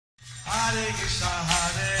Krishna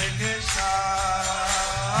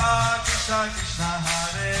Krishna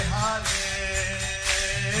Hare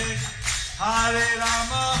Hare Hare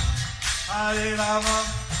Rama Hare Rama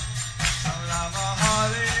Rama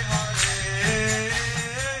Hare Hare.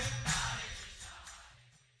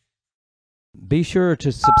 Be sure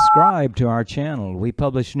to subscribe to our channel. We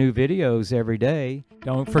publish new videos every day.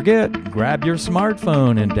 Don't forget, grab your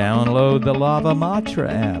smartphone and download the Lava Matra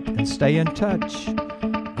app and stay in touch.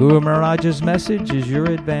 Guru Maharaj's message is your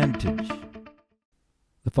advantage.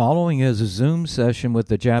 The following is a Zoom session with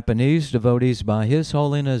the Japanese devotees by His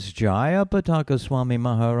Holiness Jayapataka Swami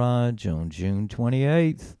Maharaj on June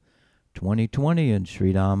 28th, 2020 in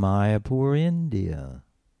Sridham, Mayapur, India.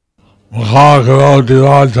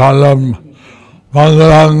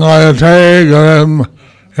 Mangalangayate Garam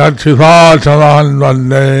Yatipataman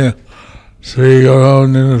Vande Sri Guru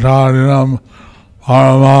Nitharinam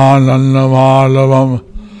Paramanandamalavam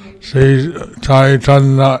Sri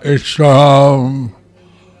Chaitanya Ishwaram.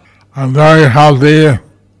 I'm very happy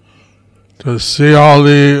to see all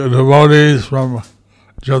the devotees from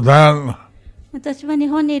Japan. 私は日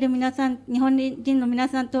本にいる皆さん、日本人の皆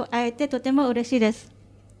さんと会えてとても嬉しいです。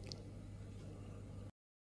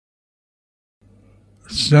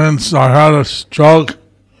Since I had a stroke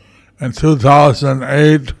in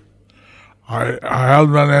 2008, I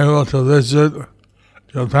haven't been able to visit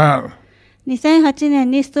Japan. 2008年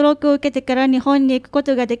にストロークを受けてから日本に行くこ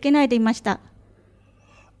とができないでいました。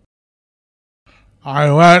I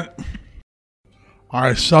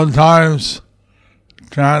sometimes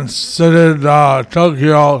transited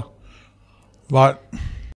Tokyo, but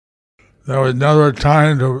there was never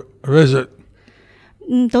time to visit.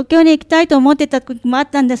 東京に行きたいと思ってた時もあっ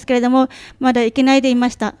たんですけれども、まだ行けないでいま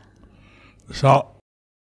した。So,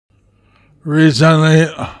 recently,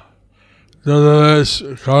 due to this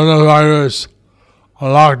coronavirus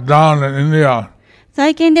lockdown in India,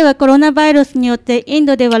 最近ではコロナウイルスによってイン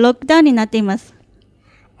ドではロックダウンになっています。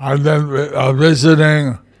I've been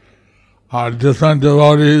visiting different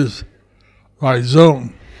devotees by Zoom.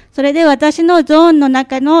 それで私のゾーンの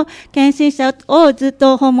中の献身者をずっ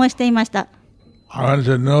と訪問していました。I went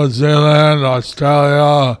to New Zealand,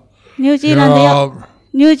 Australia, ニュージーラ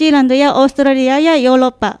ンドやオーストラリアやヨーロ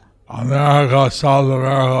ッパ、America, South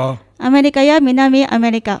America. アメリカや南ア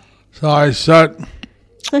メリカ。So I said,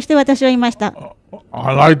 そして私は言いました。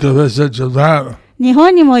I'd like to visit Japan. 日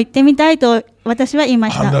本にも行ってみたいと私は言い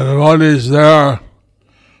ました。And the devotees there,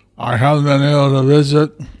 I haven't been able to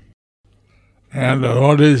visit, and the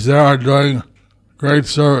devotees there are doing great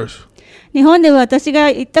service. 日本では私が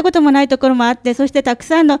行ったこともないところもあって、そしてたく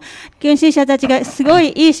さんの献身者たちがすご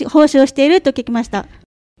いいい奉仕をしていると聞きました。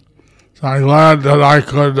So I'm glad that I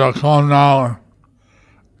could come now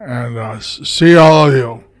and see all of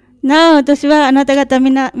you. なお私はあなた方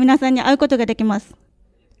皆さんに会うことができます。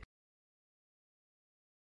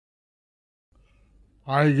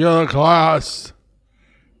I give a class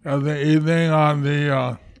in the evening on the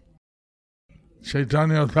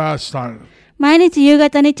Chaitanya pastime. 毎日夕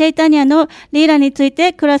方にチェイタニアのリーラについ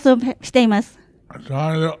てクラスをしています。I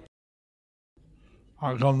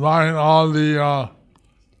combine all the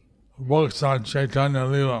books on Chaitanya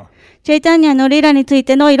Leela. チェイタニアのリーラについ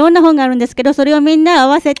てのいろんな本があるんですけど、それをみんな合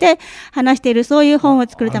わせて話している、そういう本を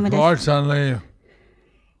作るためです。Unfortunately,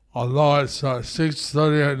 although it's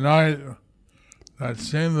 6:30 at night, that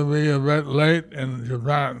seemed to be a bit late in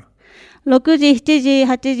Japan. 6時、7時、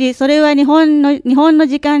8時、それは日本の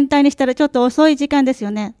時間帯にしたらちょっと遅い時間です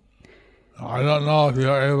よね。I don't know if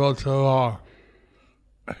you're able to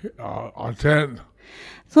attend.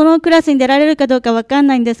 そのクラスに出られるかどうかわかん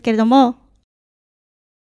ないんですけれども。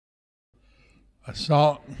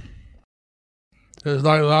So, just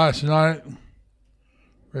like last night,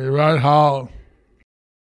 we read how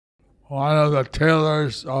one of the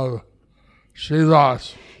tailors of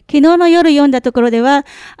Shilas, 昨日の夜読んだところでは、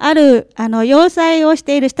ある洋裁をし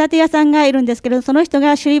ている仕立て屋さんがいるんですけど、その人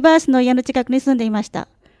がシュリバースの家の近くに住んでいました。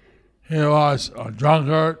he was a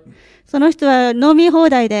drunkard その人は飲み放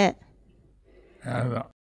題で、and a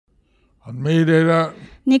meat eater,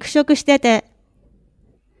 肉食してて、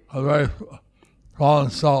a very fallen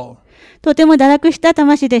soul. とても堕落した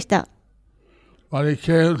魂でした。But he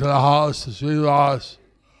came to the house of Shilas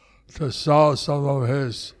to sell some of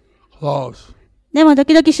his clothes. でも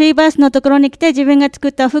時々シュリバースのところに来て自分が作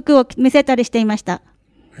った服を見せたりしていました。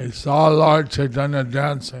He saw Lord Chaitanya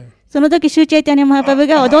dancing. その時シュチェイタニャマハプラブ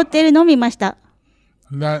が踊っているのを見ました。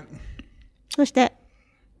Then そして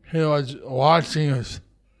he was watching us.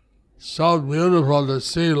 So beautiful to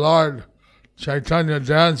see Lord Chaitanya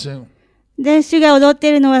dancing. で、主が踊って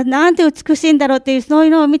いるのはなんて美しいんだろうっていうそうい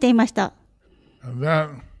うのを見ていました。And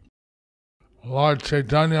then Lord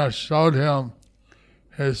Chaitanya showed him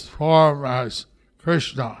his form as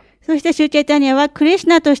Krishna. そしてシューチェイタニアはクリシュ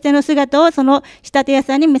ナとしての姿をその仕立て屋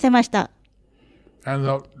さんに見せました。And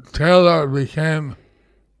the tailor became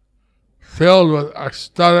filled with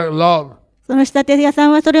ecstatic love. その仕立て屋さ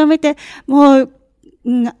んはそれを見て、もう、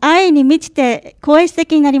愛に満ちて高越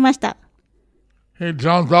的になりました。He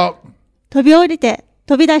jumped up. 飛び降りて、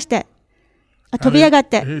飛び出して、飛び上がっ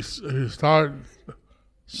て。He started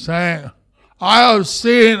saying, I have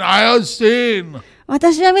seen, I have seen.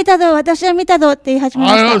 私は見たぞ、私は見たぞって言い始め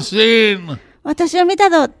ました。I have seen. 私は見た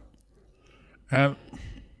ぞ。And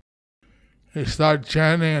he started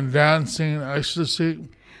chanting and dancing in ecstasy.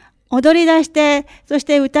 踊り出して、そし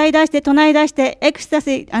て歌い出して、唱え出して、エクスタ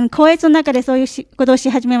シー、高越の中でそういうことをし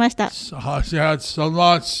始めました。So she had so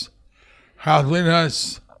much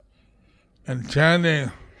happiness and chanting.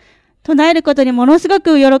 唱えることにものすご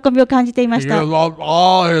く喜びを感じていまし He た。 gave up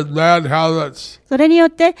all his bad habits. それによっ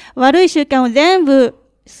て悪い習慣を全部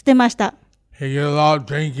捨てました。He gave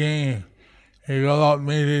up drinking. He gave up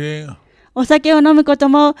meat eating. お酒を飲むこと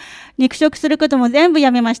も、肉食することも全部や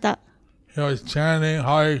めました。He was chanting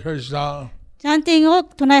Hare Krishna. チャンティングを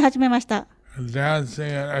唱え始めました。And dancing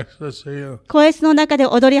in ecstasy. 高越の中で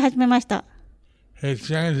踊り始めました。He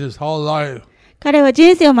changed his whole life 彼は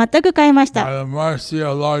人生を全く変えまし by た。 the mercy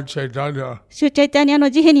of Lord Chaitanya. シュチェイタニアの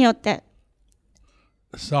慈悲によって。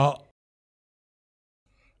So,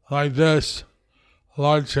 like this,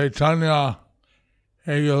 Lord Chaitanya,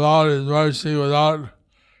 he allowed his mercy without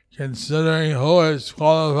considering who is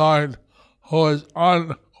qualified, who is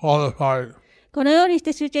unqualified. このようにし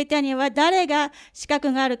てシュチェイタニアは誰が資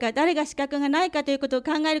格があるか、誰が資格がないかということを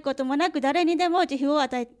考えることもなく、誰にでも慈悲を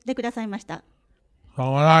与えてくださいました。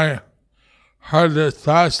So when I heard this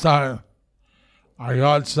pastime, I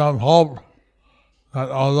got some hope that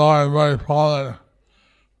although I'm very fallen,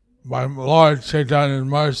 by Lord Chaitanya's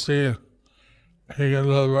mercy, he can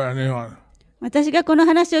deliver anyone. 私がこの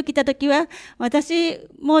話を聞いたときは、私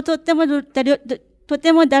もとても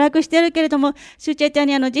堕落しているけれども、シュチェイタ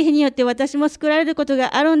ニアの慈悲によって私も救われること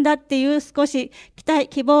があるんだっていう少し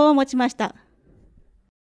希望を持ちました。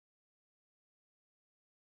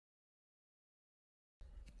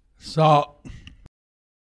So,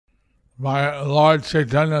 by Lord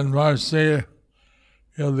Chaitanya's mercy,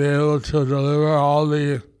 you'll be able to deliver all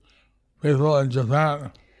the people in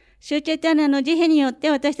Japan. シュチェイタニアの慈悲によっ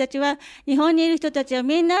て私たちは日本にいる人たちを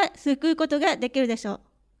みんな救うことができるでしょう。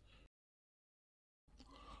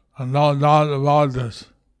And no doubt about this.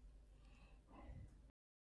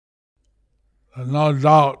 And no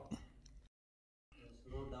doubt.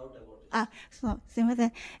 すみませ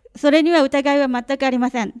ん。それには疑いは全くあり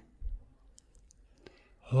ません。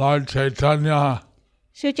Lord Chaitanya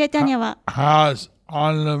シュチェイタニアは has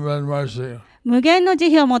unlimited mercy. 無限の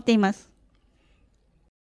慈悲を持っています。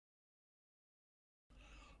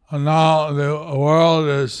And now the world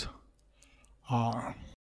is on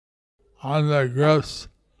the grips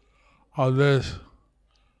of this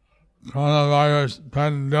coronavirus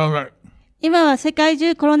pandemic. 今は世界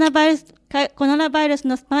中コロナバイルス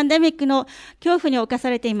のパンデミックの恐怖に侵さ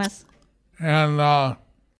れています。And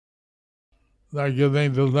they're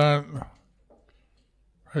giving different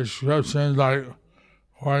prescriptions like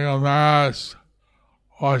wearing a mask,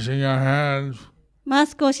 washing your hands. マ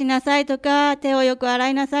スクをしなさいとか、手をよく洗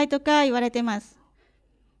いなさいとか言われています。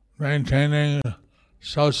Maintaining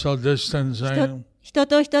social distancing. 人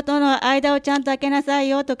と人との間をちゃんと空けなさい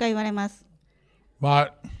よとか言われます。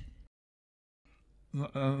But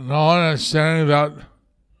no one is saying that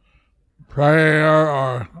prayer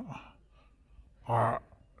or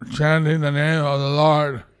chanting the name of the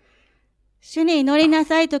Lord 主に祈りな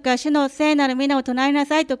さいとか、主の聖なる皆を唱えな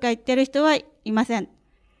さいとか言ってる人はいません。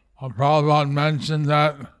Prabhupada mentioned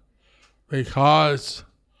that because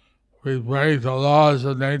we break the laws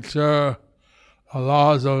of nature, the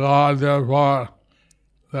laws of God, therefore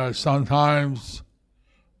there's sometimes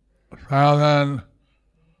famine,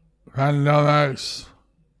 pandemics,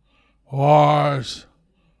 wars,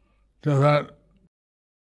 different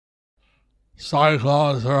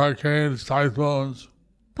cyclones, hurricanes, typhoons.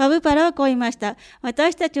 パブパラはこう言いました。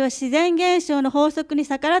私たちは自然現象の法則に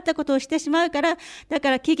逆らったことをしてしまうから、だか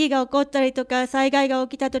ら危機が起こったりとか、災害が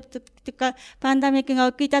起きたとか、パンデミックが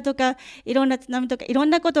起きたとか、いろんな津波とか、いろん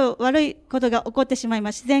なこと、悪いことが起こってしまい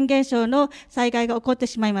ます。自然現象の災害が起こって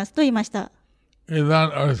しまいますと言いました。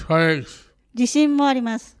地震もあり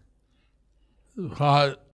ます。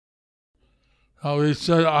Because we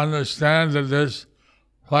should understand that this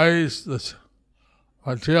place, this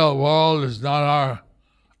material world is not our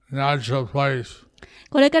natural place.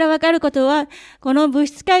 これから分かることは、この物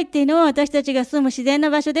質界っていうのは私たちが住む自然な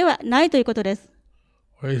場所ではないということです。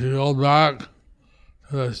We should go back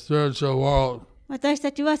to the spiritual world. 私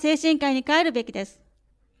たちは精神界に帰るべきです。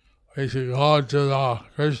We should go to the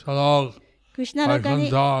Krishna Lok, クシュナロカ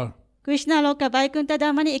に、 Vaikuntha. クシュナロカバイクンタダ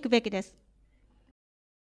ーマに行くべきです。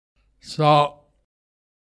So,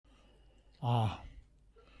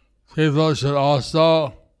 people should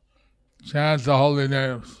also chant the holy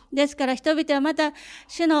names. ですから人々はまた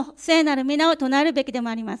主の聖なる皆を唱えるべきでも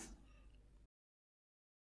あります。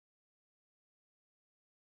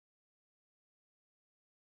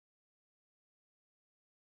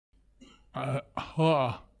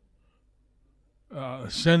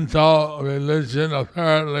Shinto religion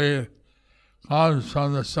apparently comes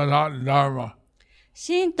from the Sanatana Dharma.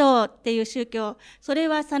 神道っていう宗教、それ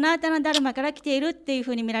はサナータナダルマから来ているっていうふ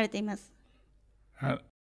うに見られています。And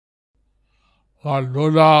Lord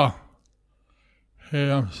Buddha, he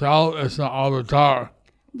himself is an avatar.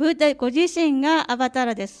 ブッダご自身がアバタ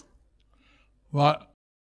ーです。But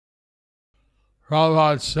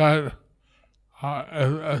Prabhupada said,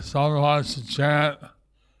 if someone wants to chant,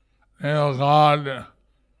 God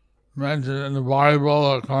mentioned in the Bible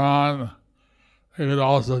or Quran, he could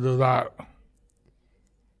also do that.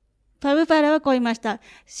 パブパラはこう言いました。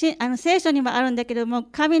聖書にもあるんだけども、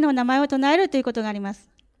神の名前を唱えるということがあります。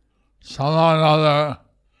Somehow or another,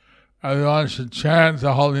 everyone should chant the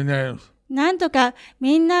holy names. なんとか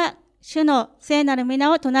みんな主の聖なる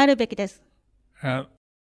皆を唱えるべきです。And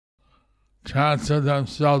transfer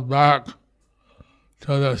themselves back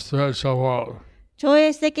to the spiritual world. 超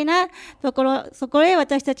越的なところ、そこへ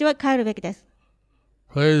私たちは帰るべきです。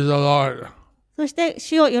Praise the Lord. そして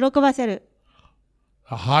主を喜ばせる。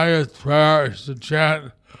The highest prayer is to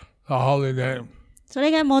chant the holy name. そ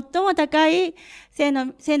れが最も高い聖な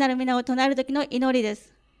る皆を唱えるときの祈りで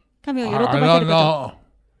す。神を喜ばせること。I don't know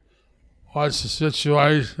what's the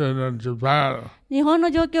situation in Japan. 日本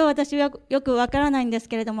の状況は私はよくわからないんです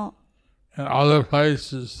けれども、In other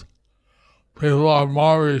places, people are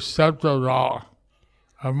more receptive now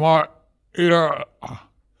and more eager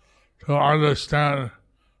to understand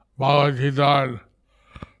Bhagavad Gita and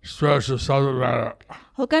spiritual subject matter.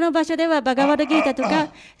 他の場所ではバガバドギータとか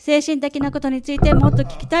精神的なことについてもっと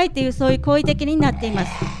聞きたいというそういう好意的になっていま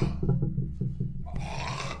す。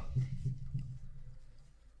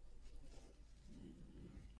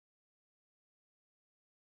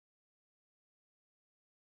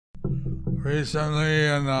Recently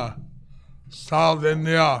in South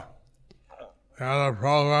India, they had a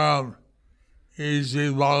program, Easy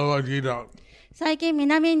Bhagavad Gita. 最近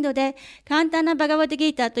南インドで簡単なバガバドギ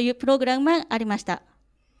ータというプログラムがありました。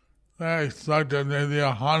They expected maybe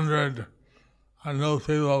 100 new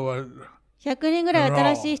people would 100人ぐらい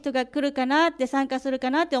新しい人が来るかなって参加するか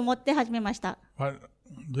なって思って始めました。But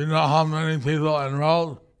do you know how many people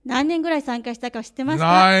enrolled? 何人ぐらい参加したか知ってますか？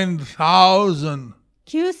 9,000.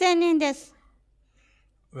 9000人です。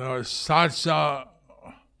There was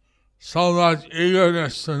so much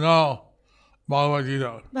eagerness to know Bhagavad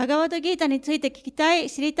Gita. バガバドギータについて聞きたい、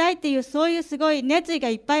知りたいっていうそういうすごい熱意が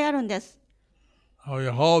いっぱいあるんです。We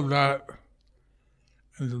hope that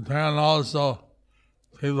in Japan also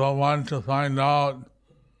people want to find out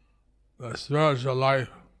the spiritual life.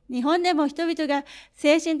 日本でも人々が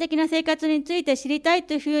精神的な生活について知りたい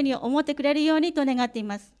というふうに思ってくれるようにと願ってい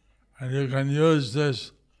ます。And you can use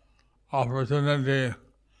this opportunity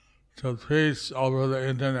to preach over the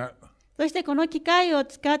internet. そしてこの機会を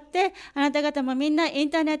使ってあなた方もみんなイ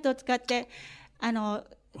ンターネットを使って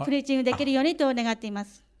プリーチングできるようにと願っていま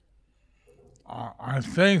す。I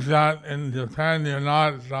think that in Japan you're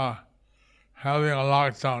not having a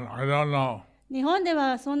lockdown. I don't know. 日本で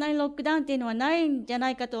はそんなにロックダウンっていうのはないんじゃな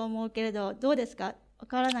いかと思うけれど、どうですか？わ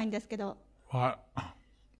からないんですけど。But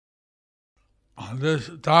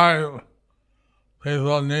this time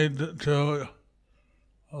people need to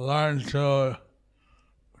learn to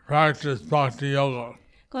practice bhakti yoga.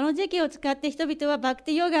 この時期を使って人々はバク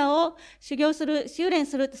ティヨガを修練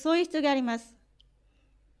するとそういう必要があります。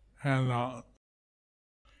And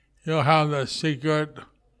you have the secret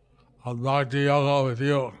of bhakti yoga with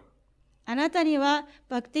you. あなたには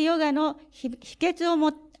バクティヨガの秘訣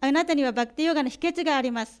があ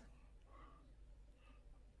ります。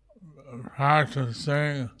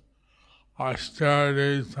Practicing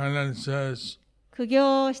austerities, penances, 苦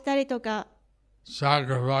行をしたりとか、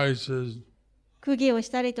sacrifices, 苦行をし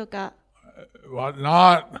たりとか、what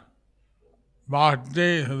not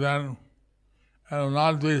bhakti, then it will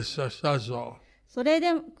not be successful. それ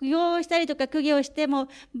で苦行をしたりとか苦行をしても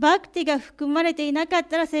バクティが含まれていなかっ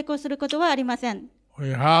たら成功することはありません。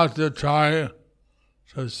We have to try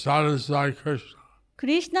to satisfy Krishna. ク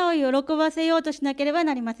リシュナを喜ばせようとしなければ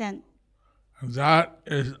なりません。That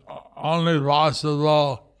is only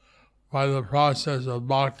possible by the process of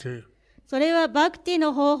bhakti. それはバクティ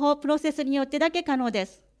の方法、プロセスによってだけ可能で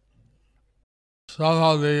す。Some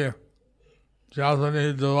of the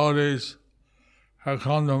Japanese devotees have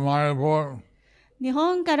come to Mayapur. 日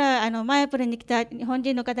本からマヤプルに来た日本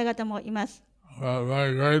人の方々もいます。We're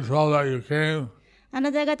very grateful that you came. あ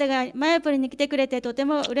なた方がマヤプルに来てくれてとて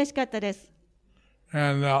も嬉しかったです。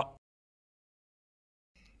And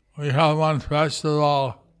we have one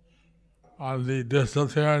festival on the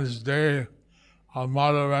disappearance day of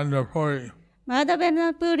Madhavendra Puri. マーダベ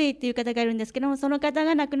ナプーリーという方がいるんですけども、その方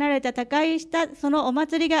が亡くなられた他界したそのお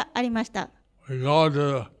祭りがありました。We go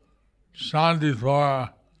to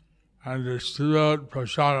Shantipur and distribute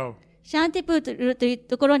prasadam. シャンティプールという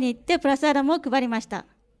ところに行ってプラサーダムを配りました。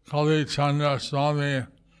Kali Chandra Swami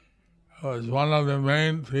was one of the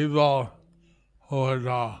main people who would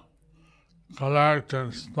collect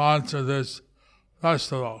and sponsor this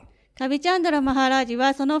festival. カビチャンドラ・マハラージ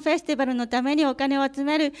はそのフェスティバルのためにお金を集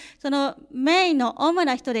めるそのメインの主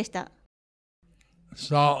な人でした。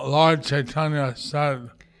So Lord Chaitanya said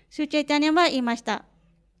シュチェイタニャは言いました。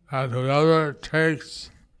that whoever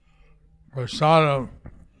takes prasadam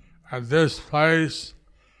at this place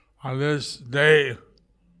on this day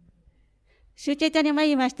シュチェイタニャは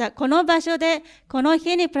言いました。この場所でこの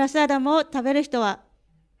日にプラサーダムを食べる人は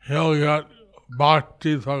he'll get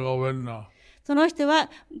bhakti for Govinda. その人は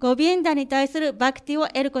ゴビンダに対するバクティを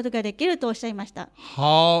得ることができるとおっしゃいました。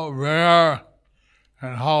How rare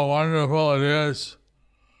and how wonderful it is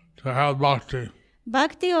to have bhakti. バ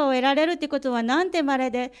クティを得られるということはなんて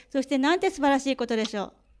稀で、そしてなんて素晴らしいことでし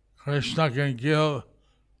ょう。Krishna can give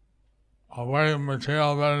away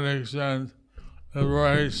material benedictions and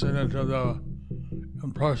liberation into the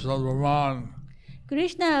impersonal Brahman. クリ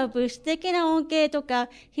シュナは物質的な恩恵とか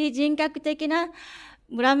非人格的な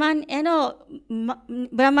ブラマンに溶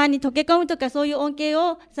け込むとかそういう恩恵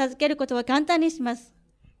を授けることは簡単にします。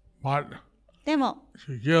But でも、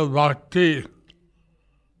to give bhakti,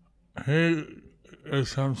 he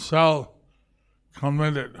is himself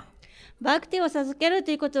committed. バクティを授ける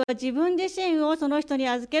ということは自分自身をその人に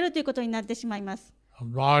預けるということになってしまいます。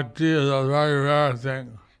Bhakti is a very rare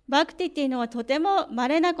thing. バクティっていうのはとても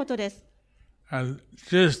稀なことです。And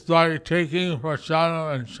just like taking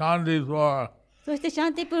prasadam and Shantipur そしてシャ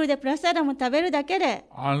ンティプールでプラサダムを食べるだけで、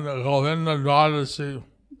on the Govinda Dwadasi,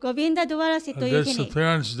 ゴビンダ・ドワラシと the いう日に、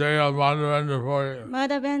 disappearance day of Madhavendra Puri, マー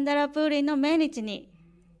ダ・ベンダラ・プーリの命日に、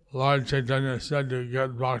Lord Chaitanya said to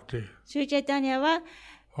get bhakti シューチェイタニアは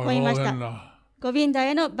for こう言いました。 Govinda. ゴビンダ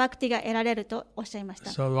へのバクティが得られるとおっしゃいました。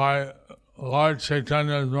 So by Lord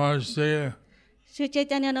Chaitanya's mercy, シューチェイ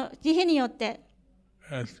タニアの慈悲によって、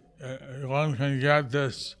one can get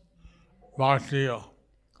this bhakti.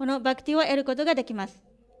 このバクティを得ることができます。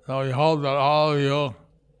So we hope that all of you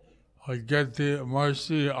will get the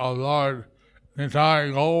mercy of Lord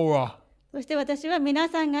Nitai Gaura. そして私は皆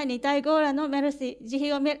さんがニタイゴーラのメルシー、慈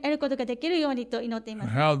悲を得ることができるようにと祈っています。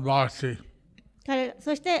 Have bhakti.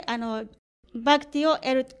 そしてバクティを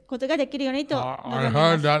得ることができるようにと望 I んでい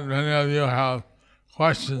ま heard す。 that many of you have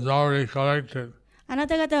questions already collected. あな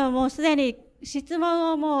た方はもうすでに質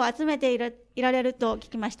問をもう集めていられると聞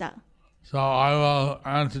きました。So I will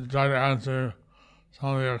try to answer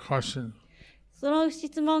some of your questions. その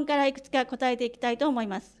質問からいくつか答えていきたいと思い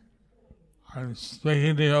ます。I'm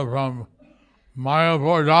speaking to you from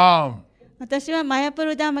Mayapur Dham. 私はマヤプ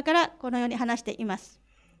ルダーマからこのように話しています。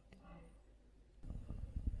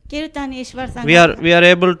キルタン・イシュワルさん We are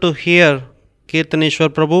able to hear Kirtaneshwar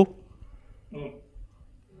Prabhu.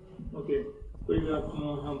 Okay.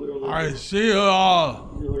 I see you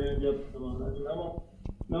all.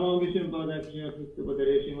 Namo Vishnu Pada Krishna Krishna Pada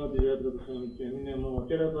Reshima Dijat Goswami Chemine Namo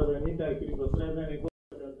Chera Pada Nita Kiri Paprada Neko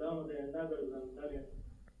Dhamma De Nagar Dhamma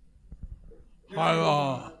Hi,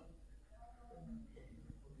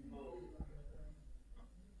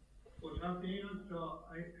 For some reason, so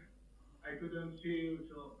I couldn't see you,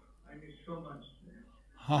 so I miss so much.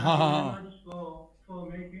 Thank you very much for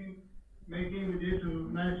making this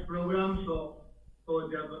nice program for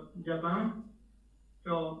Japan.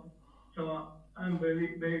 So I'm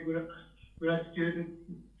very gratitude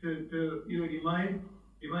to you remind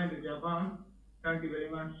Japan. Thank you very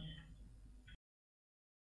much.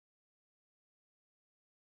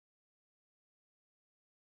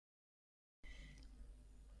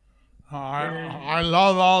 I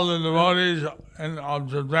love all the devotees of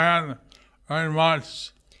Japan very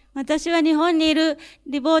much. 私は日本にいる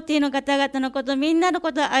ディボーティーの方々のこと、みんなの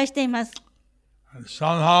ことを愛しています。And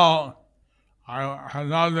somehow I have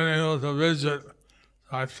not been able to visit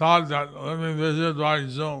I thought that let me visit by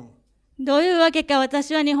Zoom. どういうわけか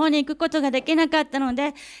私は日本に行くことができなかったの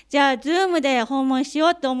で、じゃあ、ズームで訪問しよ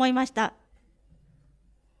うと思いました。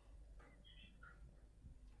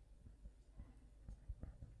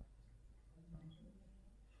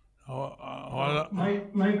My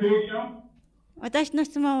question? 私の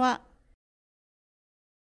質問は、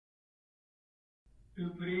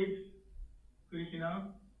To praise Krishna,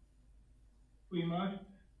 we must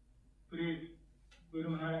praise Guru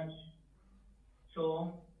Maharaj.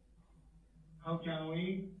 So, how can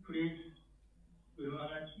we praise Guru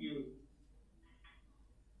Maharaj you?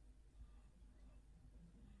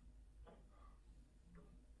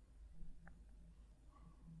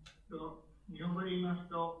 日本語で言います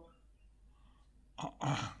と、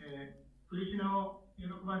クリシュナを喜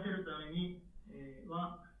ばせるために、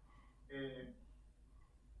は、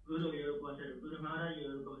グルを喜ばせる、グルマハラジ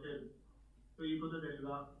を喜ばせるということです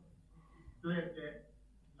が、どうやって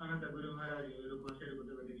あなたグルマハラジを喜ばせるこ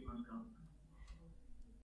とができますか？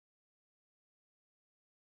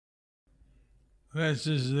 This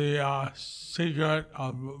is the secret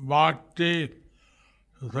of bhakti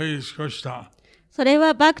to please Krishna. それ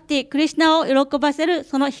はバクティ、クリシュナを喜ばせる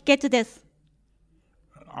その秘訣です。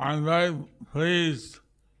I'm very pleased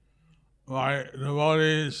by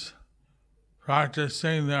devotees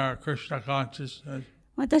practicing their Krishna consciousness.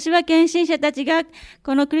 私は献身者たちが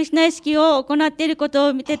このクリシュナ意識を行っていること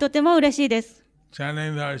を見てとても嬉しいです。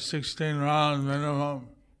Chanting their 16 rounds minimum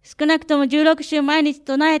少なくとも16週毎日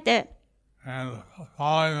唱えて、and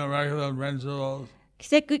following the regular principles.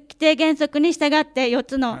 規定原則に従って4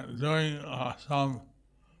つの And doing some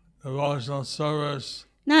devotional service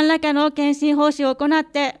何らかの献身奉仕を行っ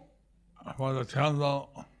て、 for the temple,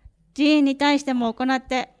 寺院に対しても行っ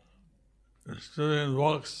て、 distributing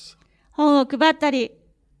books, 本を配ったり、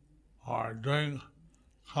 or doing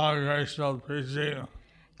congregational preaching,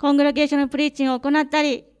 コングラゲーションのプリーチングを行った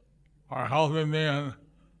り、 or helping me in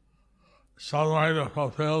some way to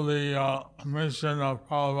fulfill the mission of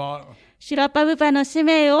Prabhupada. シュラパブパの使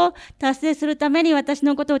命を達成するために私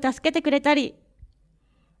のことを助けてくれたり、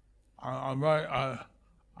I'm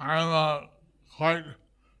a quite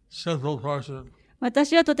simple person,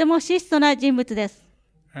 私はとても質素な人物です。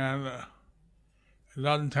and it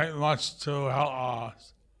doesn't take much to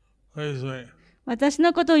please me. 私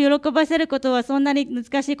のことを喜ばせることはそんなに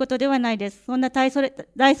難しいことではないです。そんな大それ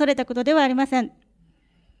たことではありません。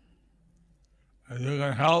And you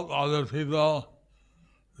can help other people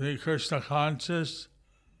be Krishna conscious.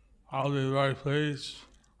 I'll be very pleased.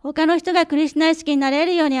 他の人がクリシュナ意識になれ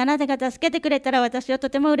るようにあなたが助けてくれたら私はと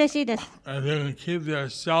ても嬉しいです。And you can keep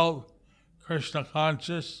yourself Krishna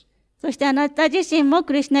conscious. そしてあなた自身も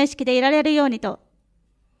クリシュナ意識でいられるようにと。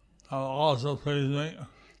I'll also please me.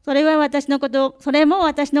 それも私のこと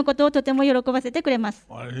をとても喜ばせてくれます。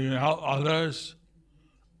When you can help others,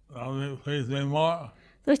 that'll please me more.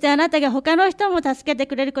 そしてあなたが他の人も助けて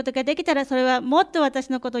くれることができたらそれはもっと私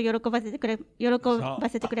のことを喜ばせてく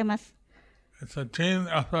れます。It's a team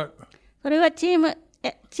effort. それはチー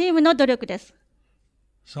ムの努力です。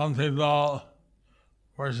Some people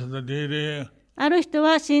worship the deity. ある人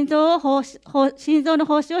は心臓の奉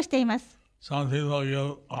仕をしています。Some people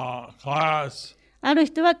give class. ある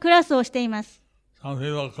人はクラスをしています。Some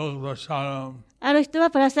people cook prasadam. ある人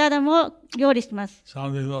はプラサーダムを料理します。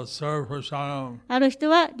Some people serve prasadam. ある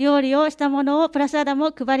人は料理をしたものをプラサーダム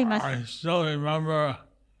を配ります。I still remember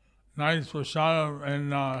nice prasadam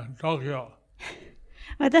in Tokyo.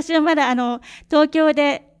 私はまだ東京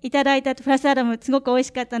でいただいたプラサーダムすごく美味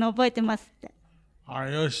しかったのを覚えてますって。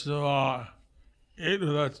I used to eat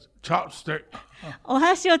with a chopstick お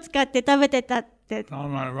箸を使って食べてたって。on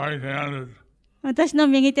my right hand. 私の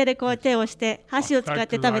右手でこう手をして箸を使っ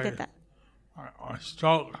て食べてた。I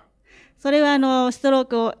stroke. それはストロー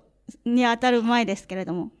クに当たる前ですけれ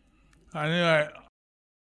ども。Anyway,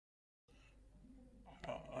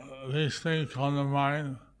 these things come to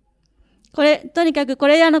mind. とにかくこ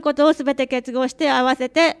れらのことをすべて結合して合わせ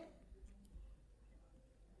て、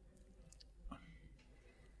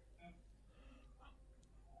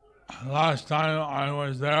Last time I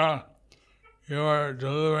was there, you were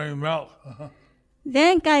delivering milk.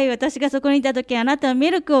 前回私がそこにいたときあなたは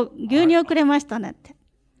牛乳をくれましたねって。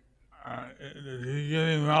You're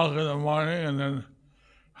getting milk in the morning and then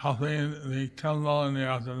helping the temple in the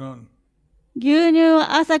afternoon. 牛乳を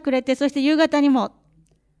朝くれて、そして夕方にも。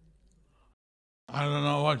I don't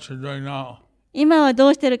know what you're doing now. 今はど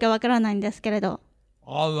うしてるかわからないんですけれど。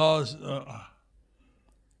All those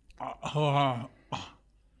who are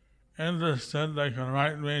interested, they can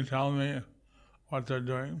write me, tell me what they're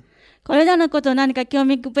doing. これらのことを何か興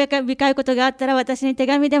味深いことがあったら私に手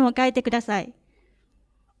紙でも書いてください。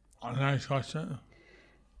Next question.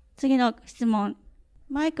 次の質問。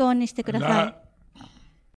マイクをオンにしてください。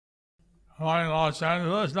Am I in Los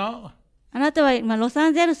Angeles now? あなたは今ロサ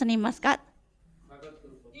ンゼルスにいますか？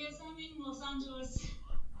 Yes, I'm in Los Angeles.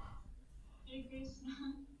 Hare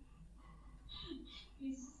Krishna.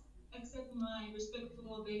 Please accept my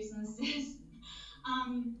respectful obeisances.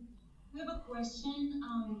 I have a question.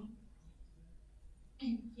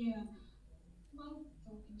 Yeah. Well,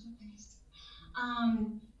 in Japanese.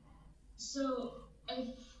 So,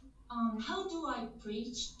 if how do I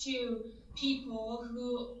preach to people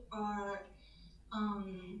who are,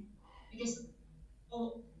 I guess,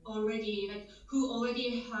 already who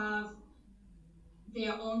already have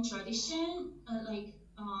their own tradition,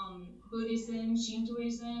 Buddhism,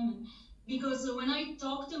 Shintoism, because when I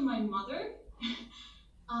talk to my mother,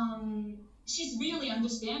 she's really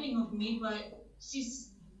understanding of me, but she's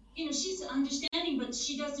understanding, but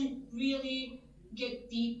she doesn't really get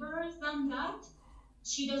deeper than that.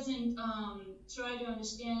 She doesn't try to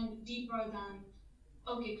understand deeper than,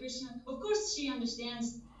 okay, Krishna. Of course, she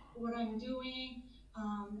understands what I'm doing,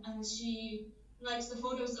 and she likes the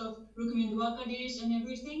photos of Rukmini Dwakadish and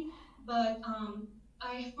everything. But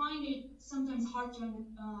I find it sometimes hard to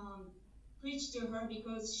preach to her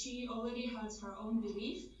because she already has her own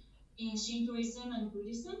belief in Shintoism and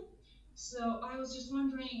Buddhism. So I was just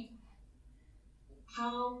wondering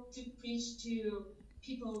how to preach to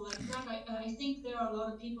people like that. I think there are a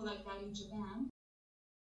lot of people like that in Japan.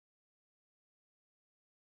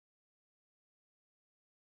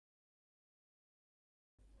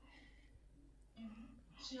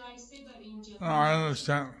 Should I say that in Japan? No, I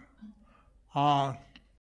understand.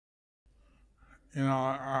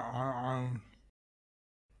 I'm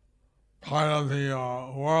part of the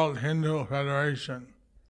World Hindu Federation,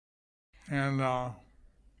 and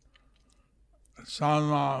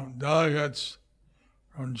some delegates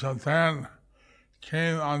from Japan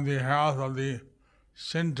came on behalf of the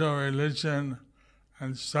Shinto religion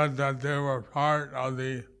and said that they were part of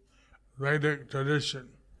the Vedic tradition.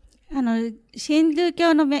 ヒンドゥー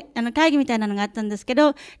教の会議みたいなのがあったんですけ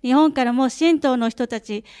ど、日本からも神道の人た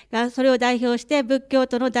ちがそれを代表して、仏教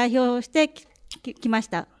徒の代表をしてきまし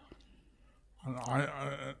た。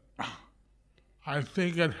I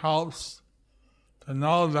think it helps to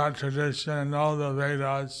know that tradition and know the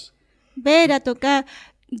Vedas. ベーダとか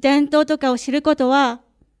伝統とかを知ることは、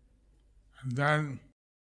And then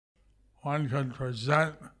one could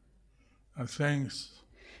present the things.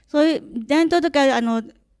 そういう伝統とか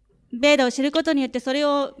ベーダを知ることによってそれ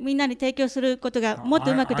をみんなに提供することがもっと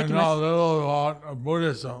うまくできます。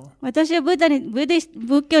私は仏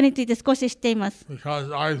教について少し知っています。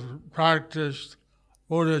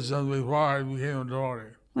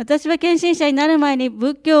私は献身者になる前に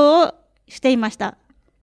仏教をしていました。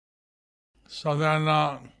So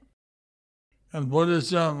then, in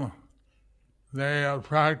Buddhism, they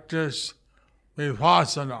practice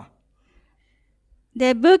vipassana.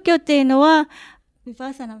 で、仏教っていうのは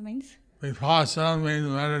Vipassana means? Vipassana means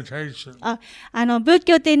meditation. 仏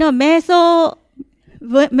教っていうのは瞑想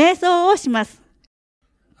をします。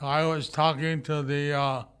I was talking to the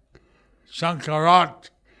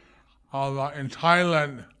Shankarat in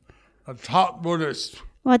Thailand, the top Buddhist.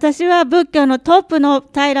 私は仏教のトップの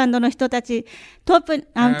タイランドの人たち、タ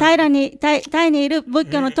イにいる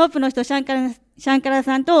仏教のトップの人、シャンカラ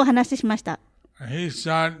さんとお話ししました。He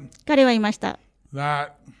said 彼は言いました。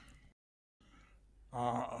that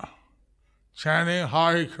chanting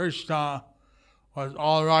Hare Krishna was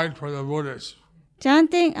all right for the Buddhists. チャン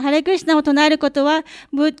ティング、ハレクリシナを唱えることは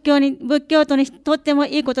仏教徒にとっても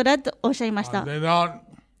いいことだとおっしゃいました。They don't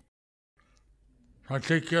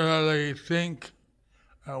particularly think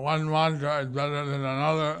that one mantra is better than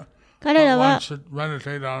another. 彼らは One should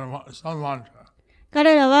meditate on some mantra.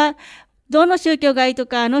 彼らはどの宗教がいいと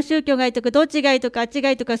か、あの宗教がいいとか、どっちがいいとか、あっち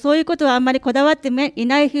がいいとか、そういうことはあんまりこだわってい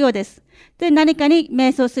ないようです。で、何かに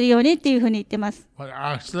瞑想するようにっていうふうに言ってます。But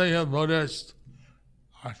actually, a Buddhist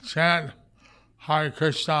chant Hare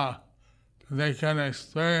Krishna, they can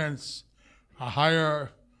experience a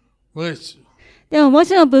higher bliss. でもも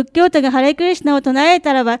しも仏教徒がハレクリシナを唱え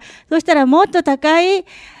たらば、そしたらもっと高い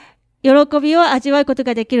喜びを味わうこと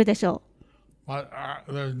ができるでしょう。But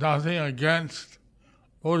there's nothing against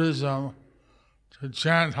Buddhism to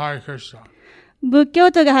chant Hare Krishna. 仏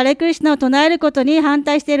教徒がハレクリシナを唱えることに反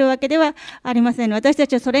対しているわけではありません。私た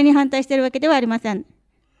ちはそれに反対しているわけではありません。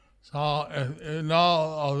So if you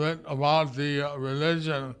know a bit about the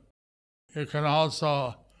religion, you can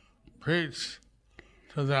also preach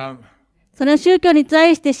to them. その宗教に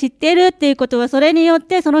対して知っているっていうことは、それによっ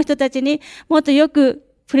てその人たちにもっとよく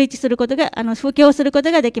プリーチすることが、布教するこ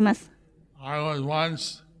とができます。I was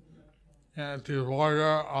once the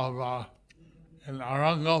border of in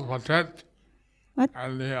Aurangabad, What?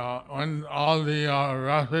 and when all the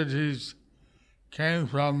refugees came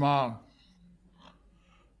from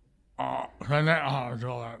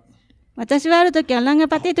私はある時アランガ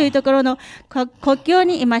パティというところの国境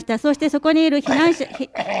にいました。そしてそこにいる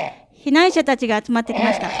避難者たちが集まってき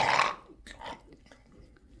ました。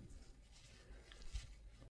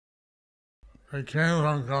They came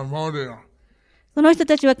from Cambodia. その人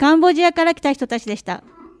たちはカンボジアから来た人たちでした。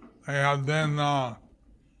They had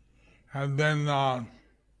been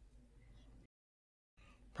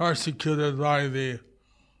persecuted by the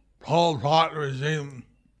Pol Pot regime.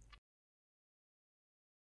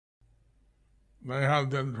 They have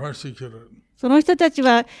been persecuted. その人たち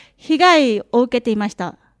は被害を受けていまし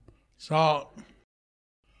た。So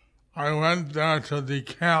I went there to the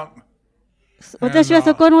camp. 私は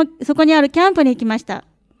そこにあるキャンプに行きました。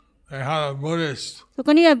They had a Buddhist. そ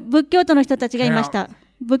こには仏教徒の人たちがいました。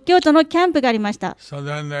仏教徒のキャンプがありました。So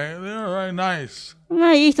then they were very nice. ま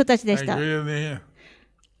あいい人たちでした。 They greeted me.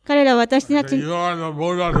 彼らは私たち You are the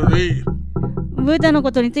Buddha to me. ブーダの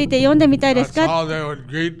ことについて読んでみたいです That's か。 how they would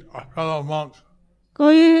greet a fellow monk. こ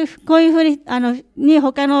ういうふうに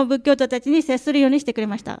他の仏教徒たちに接するようにしてくれ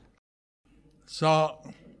ました。So,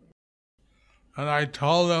 and I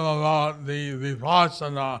told them about the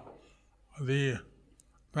vipassana, the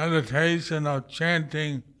meditation of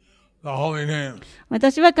chanting the holy names.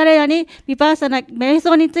 私は彼らにヴィパッサナ、瞑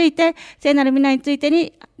想について、聖なる皆につい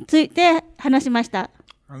て話しました。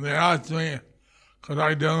And they asked me, could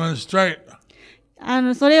I demonstrate?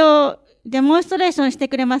 それをデモンストレーションして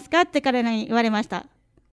くれますかって彼らに言われました。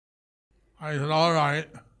I said, all right.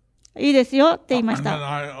 いいですよって言いまし And then た。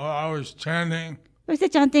 I was chanting, そして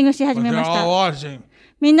チャンティングし始 but め they're まし all た。 watching.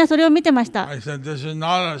 みんなそれを見てました。 I said, this is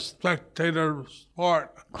not a spectator sport.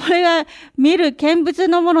 これは見る見物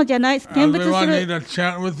のものじゃない。見物 Everyone す need る to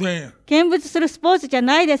chant with me. 見物するスポーツじゃ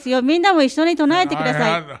ないですよ。みんなも一緒に唱えてく I だ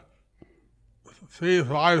さい。 had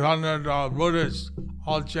 500 Buddhists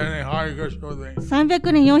all chanting Hare Krishna with me.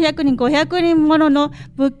 300人、400人、500人ものの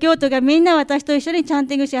仏教徒がみんな私と一緒にチャン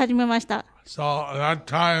ティングし始めました。So at that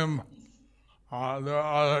time, there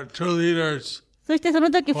are two leaders そしてその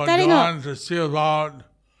時 who had 2人の gone to see about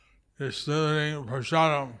distributing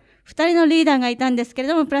prasadam. リーダーがいたんですけれ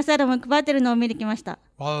ども、プラサダムを配っているのを見に来ました。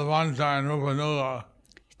 Bhalavanta and Rupanuga.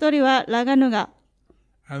 一人はラガヌガ。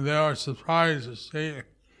 And they were surprised to see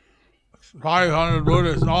 500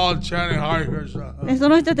 Buddhists all chanting Hare Krishna. でそ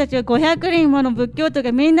の人たちは500人もの仏教徒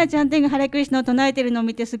がみんなチャンティングハレクリシナを唱えているのを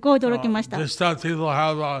見てすごい驚きました。 Just that people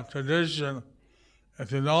have a tradition.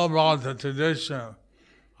 If you know about the tradition,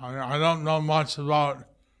 I don't know much about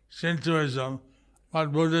Shintoism,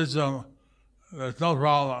 but Buddhism, there's no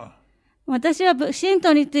problem. 私は神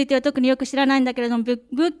道については特によく知らないんだけれども、仏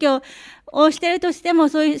教をしているとしても、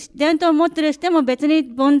そういう伝統を持っているとしても別に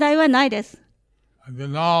問題はないです。And you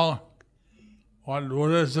know what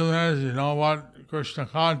Buddhism is, you know what Krishna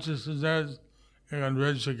consciousness is, you can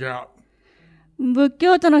bridge the gap. 仏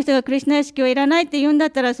教徒の人がクリシュナ意識をいらないって言うんだっ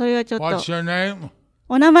たら、それはちょっ What's と。 your name?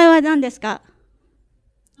 お名前は何ですか？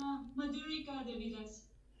 Madhurika Devidas.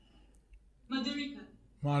 Madhurika.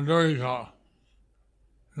 Madhurika.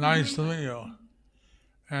 Nice to meet you.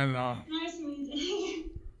 And Nice meeting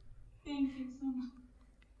you. Thank you so much.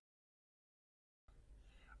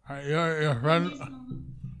 your friend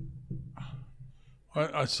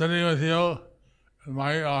sitting with you,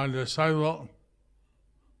 my disciple,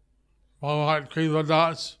 Bhagavat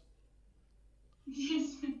Krivadas. Yes.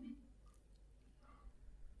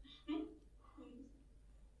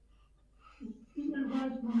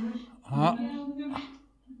 Huh?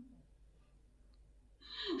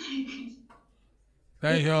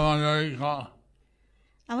 Thank you, Madhurika.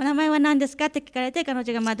 お名前は何ですかって聞かれて、彼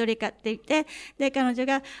女がマドリカって言って、で、彼女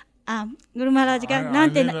が、グルマラージがな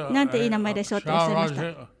んていい名前でしょうっておっしゃいました。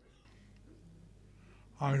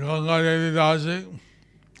I'm Ganga Devi Dasi.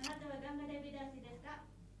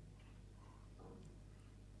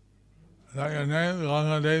 Is that your name,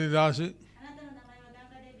 Ganga Devi Dasi?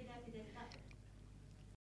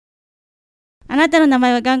 あなたの名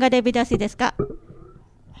前はガンガデビダシですか？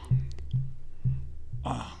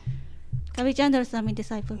カビチャンドルスワミディ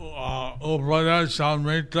サイプル。Upanishad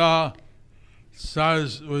Samhita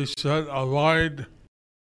says we should avoid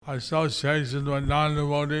association with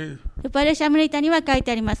non-devotees. ウパレシャムリタには書い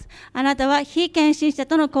てあります。あなたは非献身者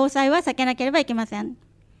との交際は避けなければいけません。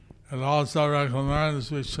It also recommends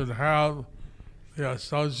we should have the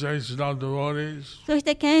association of devotees. そし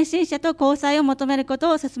て献身者と交際を求めるこ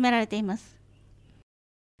とを勧められています。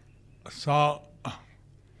So,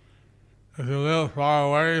 if you live far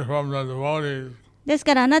away from the devotees, です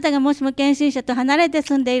からあなたがもしも献身者と離れて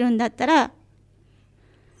住んでいるんだったら、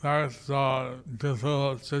that's a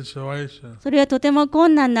difficult situation. それはとても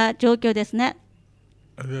困難な状況ですね。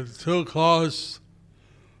If you're too close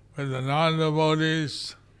with the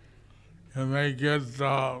non-devotees, you may get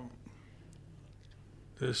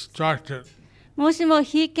distracted. もしも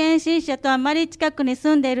非献身者とあまり近くに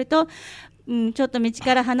住んでいると、ちょっと道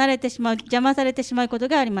から離れてしまう、邪魔されてしまうこと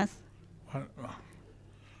があります。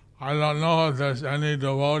I don't know if there's any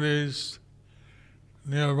devotees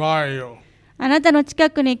nearby you. あなたの近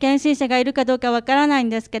くに献身者がいるかどうかわからないん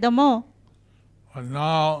ですけども、But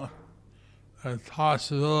now, the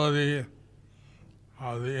possibility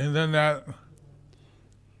of the internet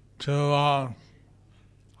to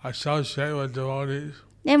associate with devotees.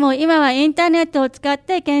 でも今はインターネットを使っ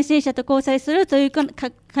て献身者と交際するという可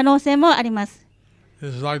能性もあります。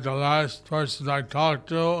It's like the last person I talked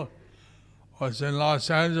to was in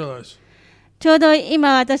Los Angeles. ちょうど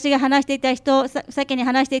今私が話していた人、先に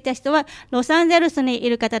話していた人はロサンゼルスにい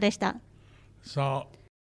る方でした。So,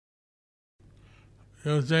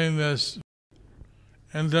 using this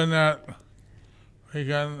internet, we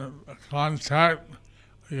can contact,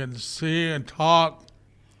 we can see and talk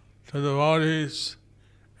to devotees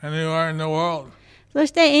anywhere in the world. そ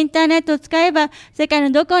してインターネットを使えば世界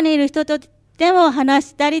のどこにいる人とでも話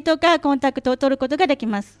したりとかコンタクトを取ることができ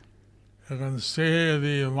ます。You can see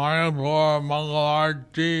the Mayapur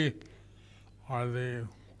Mangalarti or the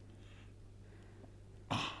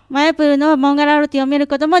マヤプールのモンガラルティを見る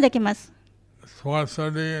こともできます。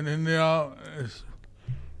 4:30 in India is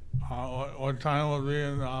what time will be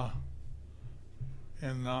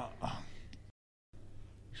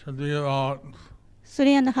should be about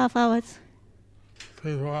 3.5 hours.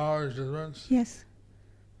 3-4 hours difference. Yes.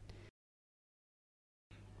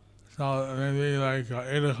 So maybe like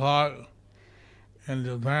 8 o'clock in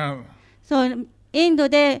Japan. そう、インド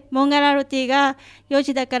でモンガラルティが4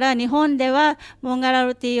時だから日本ではモンガラ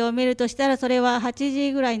ルティを見るとしたらそれは8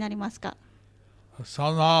時ぐらいになりますか。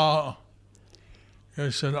Somehow you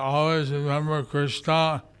should always remember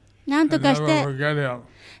Krishna なんと and かし never て forget him.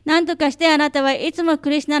 なんとかしてあなたはいつもク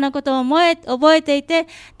リシュナのことを覚えていて、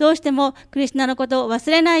どうしてもクリシュナのことを忘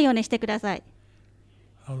れないようにしてください。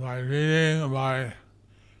By reading, by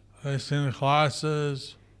listening to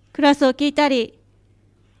classes, クラスを聞いたり、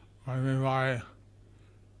maybe by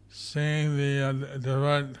seeing the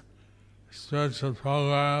different spiritual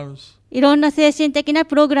programs. いろんな精神的な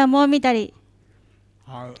プログラムを見たり、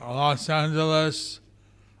Los Angeles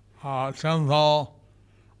Temple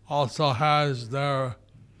also has their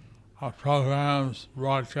programs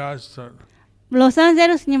broadcasted. ロサンゼ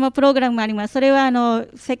ルスにもプログラムがあります。それは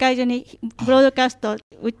世界中にブロードキャスト、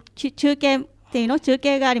中継っていうの中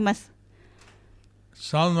継があります。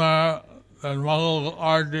Somewhere there's Mongol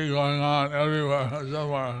arti going on everywhere.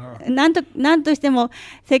 Somewhere. なんとしても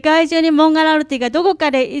世界中にモンガラルティがどこか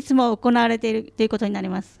でいつも行われているということになり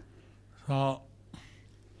ます。So,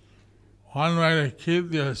 one way to keep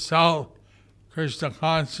yourself Krishna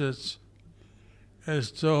conscious is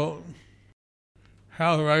to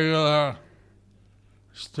have regular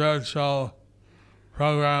spiritual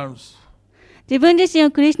programs. 自分自身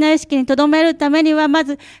をクリシュナ意識に留めるためには、ま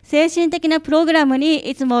ず精神的なプログラムに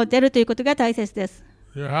いつも出るということが大切です。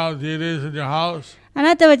You have deities in your house? あ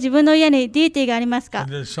なたは自分の家にディーティがありますか？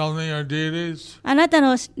 Can you show me your deities? あなた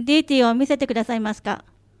のディーティを見せてくださいますか？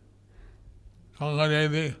 Ganga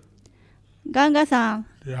Devi? ガンガさん、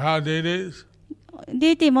 Do you have deities?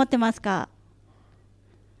 ディーティ持ってますか？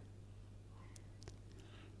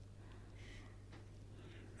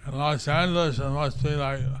 In Los Angeles, it must be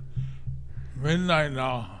like midnight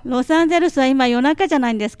now. ロサンゼルスは今夜中じゃな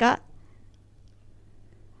いんですか？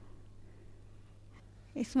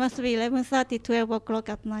 It must be 11:30, 12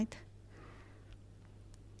 o'clock at night.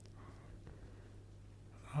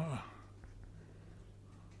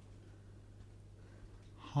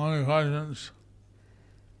 How many questions?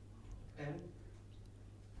 10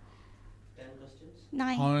 questions.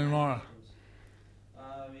 9. How many more?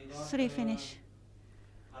 We got 3 finish.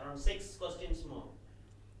 around 6 questions more.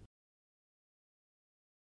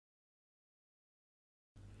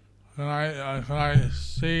 Can I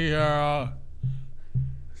see your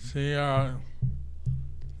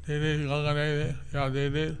deity, Ganga Devi? Your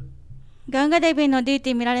deity? ガンガデビのディー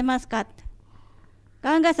ティ見られますか？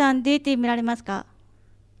ガンガさん、ディーティ見られますか？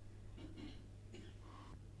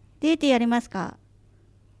ディーティやりますか？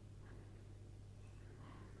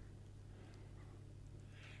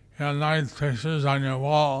 You have nice pictures on your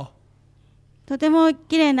wall. とても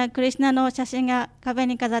綺麗なクリシュナの写真が壁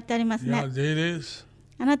に飾ってあります You ね。 have deities.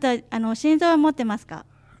 あなた、心臓は持ってますか？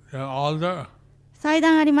 You have altar. 祭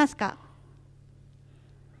壇ありますか？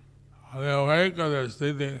 Are they awake or they're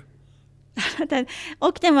sleeping? あなた起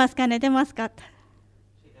きてますか寝てますか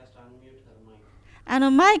She has to unmute her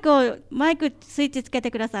mic. マイクスイッチつけ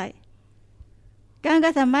てください。ガン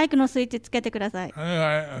ガさんマイクのスイッチつけてください。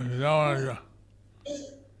 Anyway, if you don't want to go.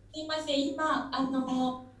 すいません、今、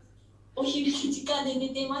お昼の時間で寝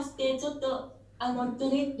てまして、ちょっと、レ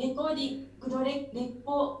コーディング、ご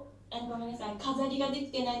めんなさい、飾りがで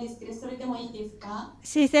きてないんですけど、それでもいいですか？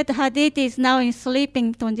 She said her deity is now in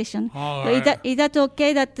sleeping condition. All Is right. that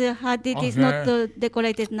okay that her deity is not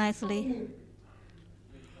decorated nicely?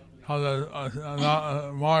 So there's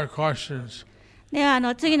more questions. で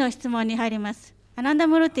は次の質問に入ります。アナンダ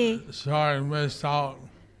ムルティ、 Sorry, missed out.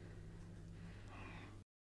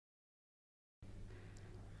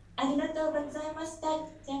 ありがとうございました。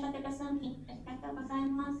ジャパタカさん、ありがとうござい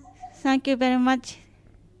ます。Thank you very much.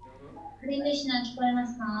 ハレクリシナ聞こえま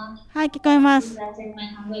すか？はい、聞こえます。 This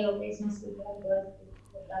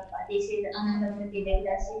is Anandamurti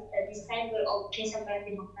Devdasi, the disciple of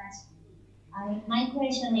Keshavarati Maharaj. My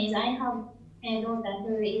question is, I have a daughter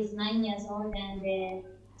who is 9 years old and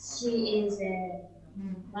she is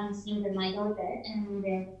one single my daughter, and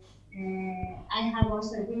I have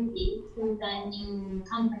also duty full time in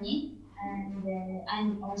company, and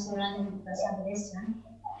I'm also running the sub restaurant,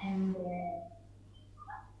 and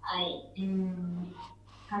I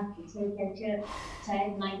have to take care of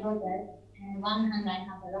child, my daughter. And one hand I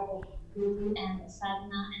have a lot of duty and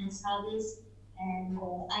sadhana and service, and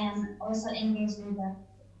I am also engaged in the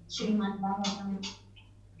Srimad Bhagavatam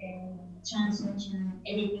translation,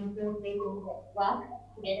 editing, proofreading work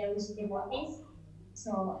together with devotees.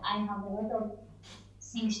 So I have a lot of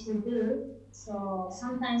things to do. So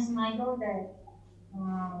sometimes my daughter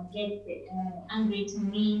get angry to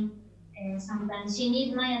me. Sometimes she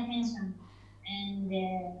needs my attention, and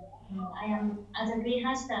I am as a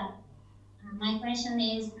grihasta. My question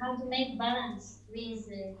is how to make balance with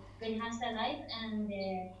grihasta life and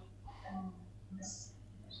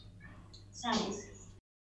service.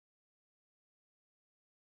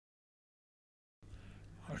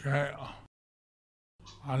 Okay.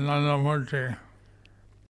 Anandamurti.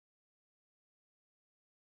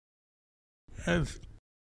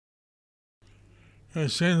 You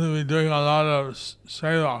seem to be doing a lot of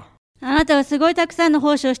seva. あなたはすごいたくさんの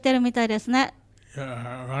奉仕をしているみたいですね。You're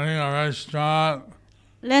running a restaurant.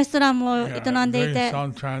 レストランも営 You're んでい doing て、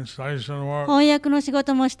 some translation work. 翻訳の仕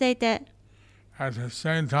事もしていて、 At the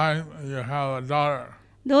same time, you have a daughter.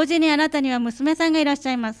 同時にあなたには娘さんがいらっし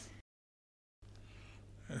ゃいます。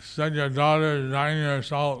 You said your daughter is 9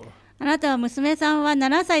 years old. あなたは娘さんは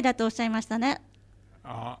7歳だとおっしゃいましたね。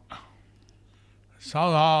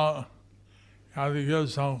 Somehow, you have to give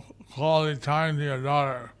some quality time to your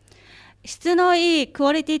daughter. 質のいいク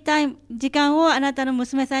オリティタイム、時間をあなたの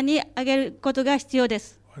娘さんにあげることが必要で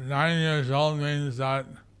す。 9 years old means that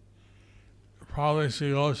probably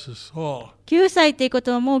she goes to school. 9歳っていうこ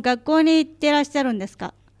とはもう学校に行ってらっしゃるんです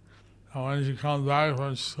か？ And when she comes back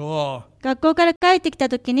from school, 学校から帰ってきた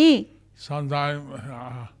ときに、 sometimes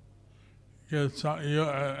you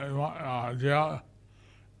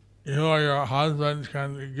or your husband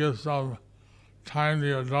can give some time to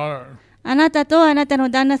your daughter. あなたとあなた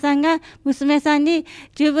の旦那さんが娘さんに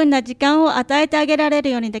十分な時間を与えてあげられ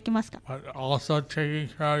るようにできますか？ But also taking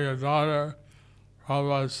care of your daughter,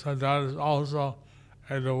 Prabhupada said that is also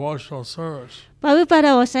a devotional service. パウパ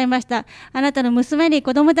ラはおっしゃいました。あなたの娘に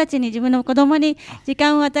子供たちに自分の子供に時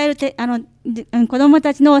間を与えるて子供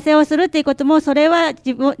たちのお世話をするということもそれは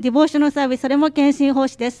ディボーショナルサービス、それも献身奉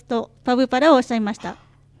仕ですとパウパラはおっしゃいました。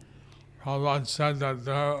Prabhupada said that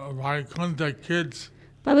the Vaikuntha kids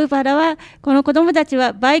パブパラはこの子供たち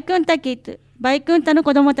はバイクンタの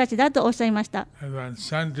子供たちだとおっしゃいました。 have been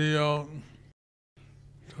sent to you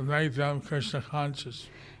to make them Krishna conscious.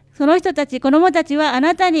 その人たち、子供たちはあ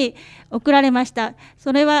なたに送られました。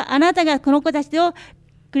それはあなたがこの子たちを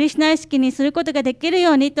クリシュナ意識にすることができる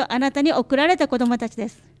ようにとあなたに送られた子供たちで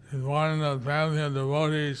す。One in the family of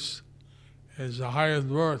devotees is the highest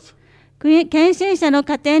birth. 献身者の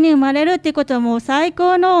家庭に生まれるということはもう最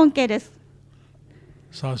高の恩恵です。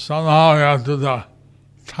So somehow you have to do the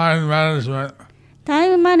time management. タイ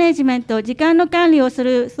ムマネジメント、時間の管理をす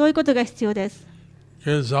る、そういうことが必要です。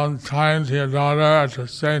Give some time to your daughter at the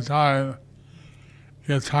same time.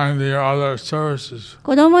 Give time to your other services.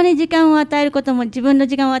 子供に時間を与えることも、自分の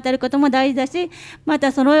時間を与えることも大事だし、ま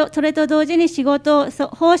たそれと同時に仕事、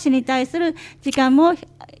奉仕に対する時間も、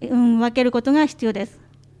分けることが必要です。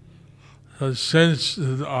So since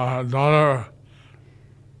daughter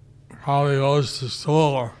probably goes to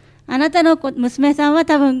school, あなたの娘さんは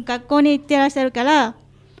多分学校に行ってらっしゃるから、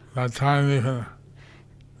that time you can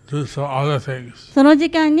do some other things. その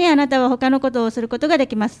時間にあなたは他のことをすることがで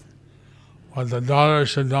きます。But the daughter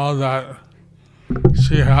should know that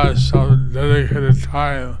she has some dedicated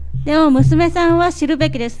time. でも娘さんは知る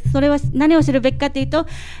べきです。それは何を知るべきかというと、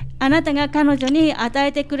あなたが彼女に与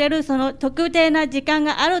えてくれるその特定な時間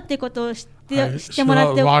があるっていうことを知っても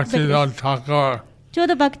らっておくべきです。ちょう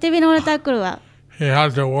どバクティビノータックルは、He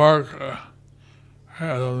had to work as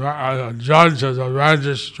a judge, as a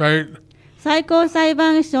magistrate. 最高裁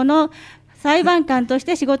判所の裁判官とし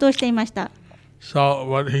て仕事をしていました。So,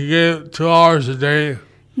 but he gave 2 hours a day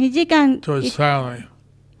 2時間 to his family.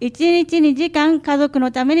 1日2時間家族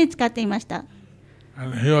のために使っていました。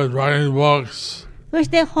And he was writing books. そし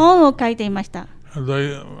て本を書いていました。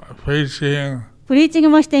Preaching, プリーチング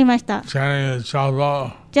もしていました。chanting in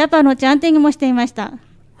Java. ジャパのチャンティングもしていました。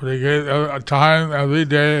But he gave time every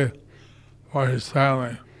day for his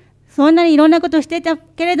family. そんなにいろんなことをしていた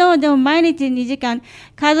けれど、でも毎日2時間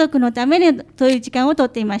家族のためにという時間をとっ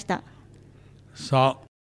ていました。So,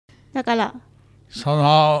 だから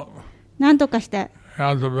somehow 何とかして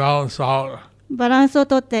have to balance out. バランスを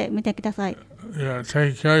とってみてください。Yeah,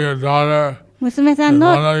 take care of your daughter. 娘さん One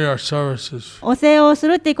の of your services. お世話をす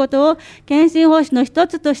るということを献身奉仕の一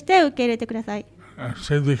つとして受け入れてください。If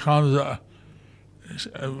she becomes a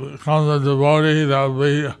devotee, that will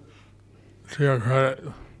be to your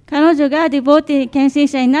credit. 彼女がディボーティー献身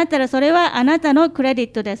者になったらそれはあなたのクレディ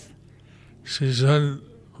ットです。She shouldn't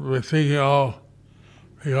be thinking, oh,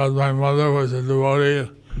 because my mother was a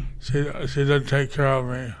devotee, she didn't take care of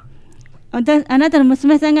me. あなたの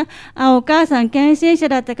娘さんがお母さん献身者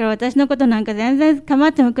だったから私のことなんか全然構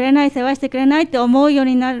ってもくれない、世話してくれないって思うよう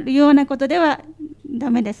になるようなことではダ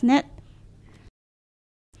メですね。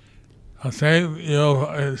Thank you.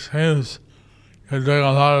 It seems you're doing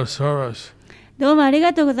a lot of service. どうもあり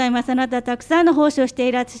がとうございます。あなたはたくさんの奉仕をして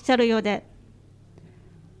いらっしゃるようで。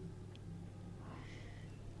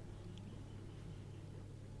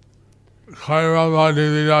カイラバ・デ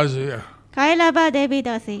ビダシー。カイラバ・デビ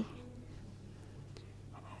ダシー。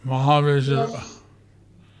Mahavishnu.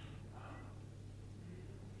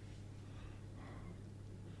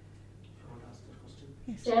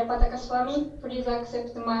 Jayapataka Swami, please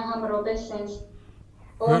accept my humble obeisance.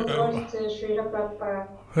 All glory to Srila Prabhupada.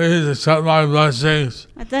 Please accept my blessings.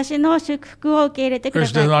 私の祝福を受け入れてくだ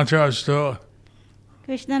さい。 Krishna Nachastu.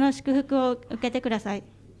 クリシュナの祝福を受けてください。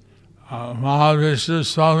Mahavishnu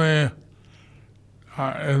Swami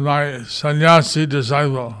is my sannyasi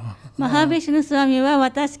disciple. マハビシュヌスワミは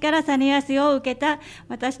私からサニヤシを受けた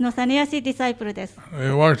私のサニヤシディサイプルです。We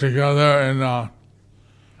work together in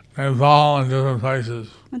Nepal and different places.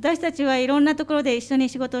 私たちはいろんなところで一緒に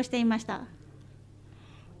仕事をしていました。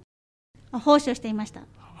奉仕をしていました。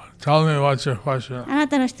Tell me what's your question. あな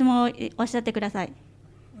たの質問をおっしゃってください。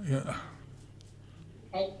Yeah.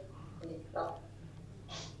 はい。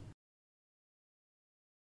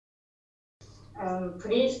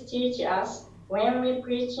Please teach us when we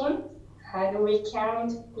preaching, how do we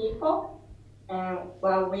count people and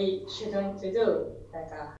what we shouldn't do? Like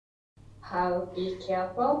how be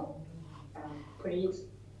careful? Please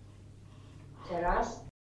tell us.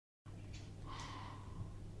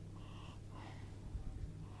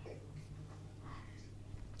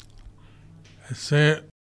 See,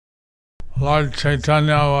 Lord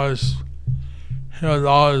Chaitanya was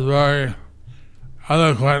always very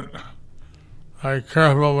eloquent, very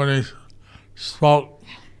careful when he spoke.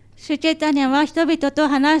 シュチェタニャは人々と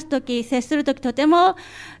話すとき、接するときとても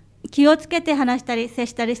気をつけて話したり接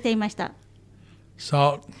したりしていました。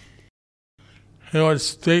So, he would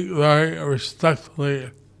speak very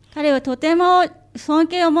respectfully. 彼はとても尊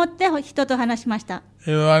敬を持って人と話しました。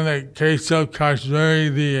Even in the case of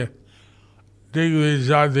Kashmir, the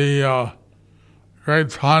Digvija, the great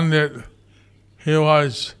Pandit, he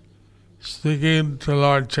was speaking to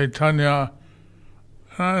Lord Chaitanya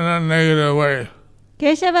in a negative way.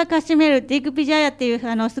 ケーシャバ・カシメル・ディグビジャヤってい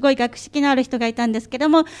うすごい学識のある人がいたんですけど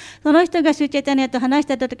も、その人がシュチェタニアと話し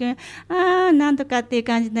てた時になんとかっていう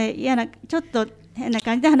感じで嫌な、ちょっと変な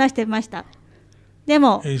感じで話してました。で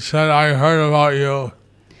も He said, I heard about you.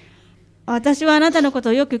 私はあなたのこと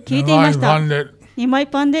をよく聞いていました。ニマイ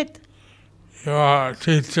パンデット。You are a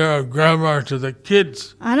teacher of grammar to the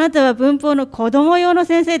kids. あなたは文法の子供用の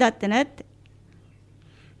先生だってねって。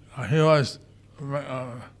He was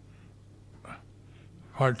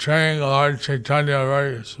portraying Lord Chaitanya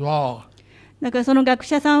very small. だからその学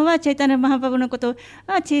者さんはチェイタニア・マハパブのことを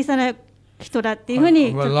小さな人だっていうふう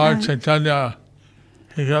に。But Lord Chaitanya,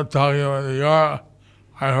 he kept talking about,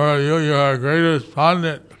 I heard you, you are the greatest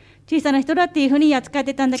pandit. 小さな人だっていうふうに扱っ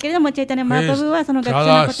てたんだけれども、チェイタニア・マハパブはその学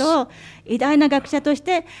者のことを偉大な学者とし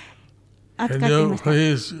て扱っ Can てい you ました。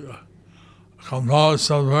 please compose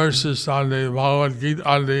some verses on the Bhagavad Gita,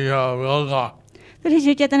 on the yoga? それで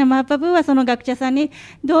シューチャタナマハプラブーはその学者さんに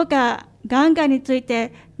どうかガンガについ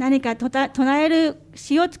て何か唱える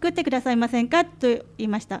詩を作ってくださいませんかと言い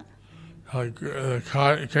ました。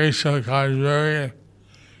Kesha Kajari,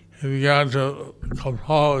 he began to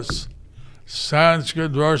compose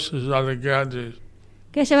Sanskrit verses on the Ganges.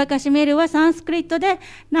 ケシャワカシメールはサンスクリットで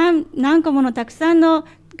何個ものたくさんの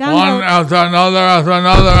ガン One ガを after another, after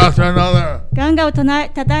another, after another. ガンガを称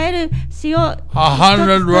える詩を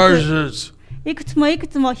100 verses. いくつもいく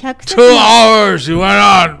つも100節 2 hours he went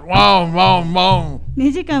on. Wow, wow, wow.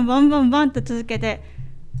 2時間ボンボンボンと続けて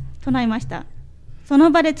唱えました。そ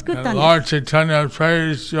の場で作ったん And です。 Lord Chaitanya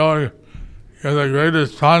praised you. You're the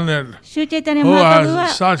greatest pundit シューチェタネ who マハプラブーは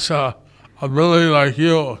has such a ability like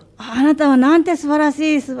you. あなたはなんて素晴らし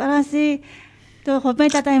い素晴らしいと褒め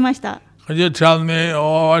たたえました。 Could you tell me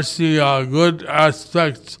what's the good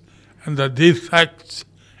aspects and the defects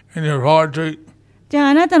in your poetry? じゃあ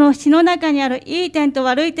あなたの詩の中にあるいい点と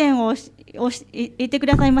悪い点を言ってく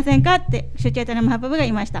ださいませんかってシューチェタネマハプラブーが言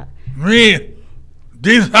いました。 Me,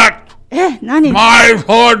 defect. 何 My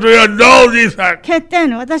poetry has no defect. 欠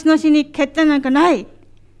点、私の詩に欠点なんかない。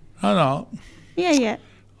 No, no. いえいえ、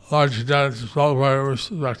 Lord Chaitanya spoke very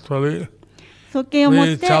respectfully. 尊敬を持っ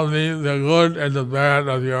Please て tell me the good and the bad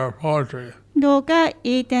of your poetry. どうかい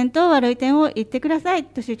い点と悪い点を言ってください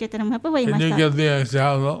とシューチェタネマハプラブーは言いま Can you した。 give the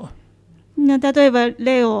example? 例えば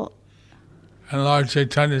例を And Lord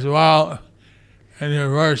Chaitanya said, well, in your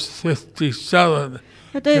verse 57,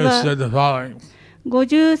 例え you ば said the following.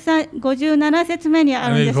 57節目にあ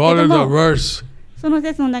And るん he ですけど quoted the も、 verse その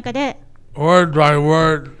節の中で word by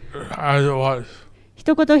word as it was.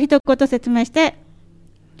 一言一言説明して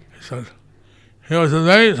He said, he was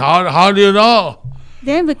amazed. How do you know?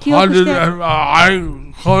 全部記 How 憶し did て I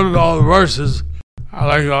quoted all the verses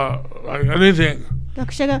like anything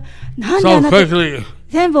学者がなんであ so なた quickly?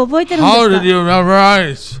 全部覚えてるん How で did す you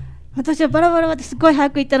memorize? か。私はバラバラですごい早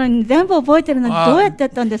く言ったのに全部覚えてるのにどうやってや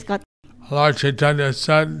ったんですか。 Lord Chaitanya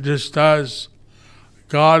said, just as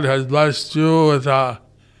God has blessed you with a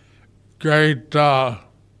great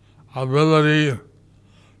ability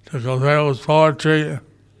to compose poetry,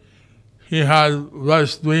 He has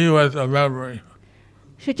blessed me with a memory.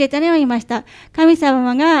 シュチェタネは言いました。神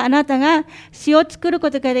様があなたが詩を作る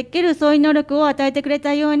ことができるそういう能力を与えてくれ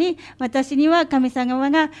たように、私には神様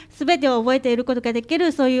が全てを覚えていることができ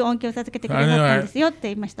るそういう恩恵を授けてくれたんですよって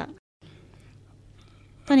言いました。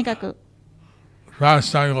とにかく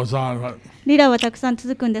Fast time goes on, but リラはたくさん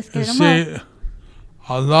続くんですけ you れども、 see,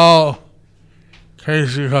 although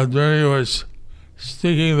Casey Kaduri was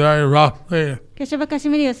speaking very roughly ケシャバカシ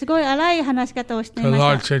ミリはすごい荒い話し方をしてい to ま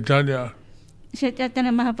Lord した。 Chaitanya, シュチェタ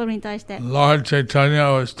ネマハプルに対して。 Lord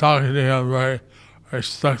Chaitanya was talking to him very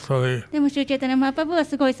respectfully でもシュチェタネマハプルは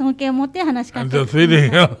すごい尊敬を持って話し方 and をしてい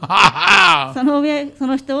defeating ました。 him, その上、そ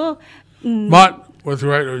の人を、but with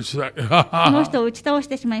great respect. その人を打ち倒し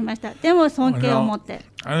てしまいました。でも尊敬を持って。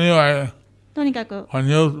 Anyway, とにかく、 when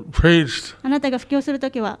you preached, あなたが布教すると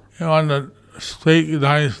きは、 you want to speak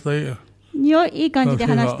nicely, いい感じで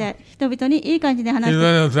話して、人々にいい感じで話して、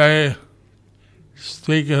 even if they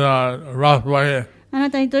speak in a rough way. あな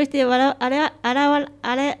たに対して荒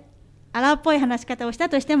っぽい話し方をした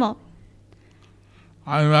としても、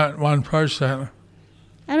 I met one person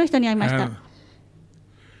ある人に会いました。 and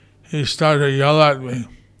he started to yell at me.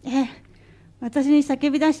 私に叫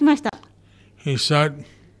び出しました。 He said,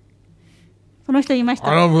 その人言いまし I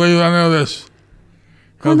た。 don't believe any of this. You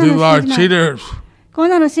こんなの people are 信じない。 cheaters. こん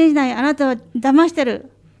なの信じない。あなたは騙して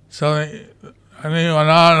る。 So and he went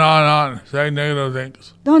on, saying negative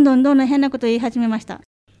things. どんどん変なことを言い始めました。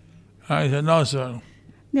 I said, no, sir.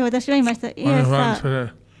 で、私は言いました。い My や friend さ、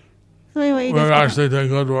 said, それはいいで we're すけ actually doing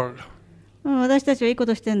good work. ど、私たちはいいこ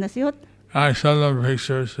としてるんですよ。 I showed them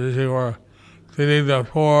pictures. They say we're feeding the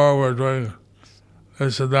poor, we're doing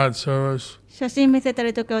this and that service. 写真見せた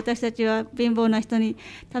りとか、私たちは貧乏な人に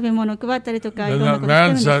食べ物を配ったりとか、い Then ろんな that こ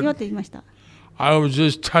としてるん man ですよ said, って言いました。 I was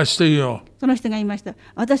just testing you. その人が言いました。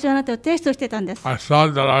私はあなたをテストしてたんです。 I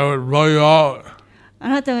thought that I would blow you out. あ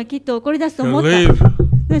なたがきっと怒り出すと You 思った。 leave,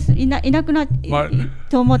 ですいなくなっ but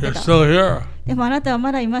と思って you're た。 still here. でもあなたは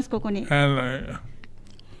まだいます、ここに。 And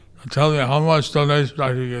tell me how much donation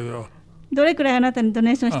I should give you. どれくらいあなたにド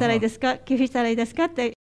ネーションしたらいいですか、寄付したらいいですかっ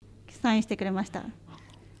てサインしてくれました。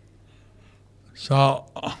So,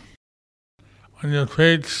 when you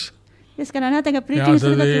preach, ですからあなたがプリ you ーチン have グす to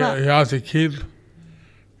るとき be, は、 you have to keep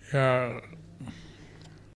your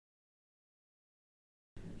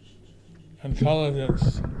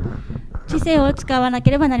intelligence. 知性を使わな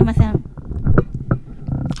ければなりません。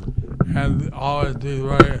 And and always be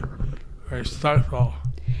very respectful.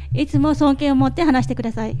 いつも尊敬を持って話してく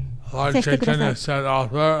ださい。 Lord 接してくださ Chaitanya い。 said,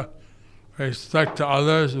 offer respect to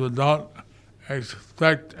others, but don't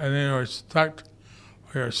expect any respect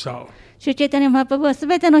for yourself. シュチェタニマハプラブはす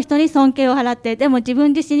べての人に尊敬を払って、でも自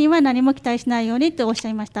分自身には何も期待しないようにとおっしゃ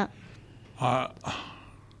いました。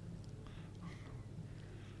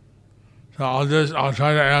So I'll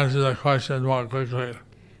try to answer the question more quickly.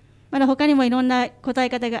 まだ他にもいろんな答え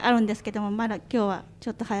方があるんですけども、まだ今日はち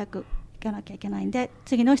ょっと早く行かなきゃいけないんで、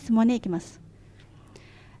次の質問に行きます。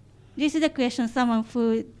This is the question, someone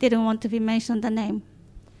who didn't want to be mentioned the name.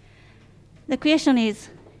 The question is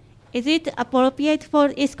it appropriate for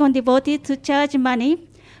ISKCON devotees to charge money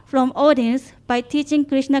from audience by teaching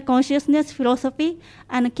Krishna consciousness philosophy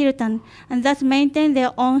and kirtan, and thus maintain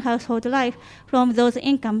their own household life from those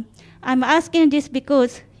income? I'm asking this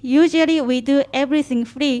because usually we do everything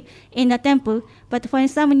free in the temple, but when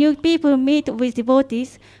some new people meet with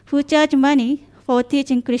devotees who charge money for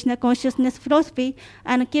teaching Krishna consciousness philosophy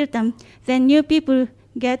and kirtan, then new people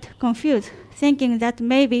get confused, thinking that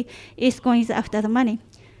maybe ISKCON is after the money.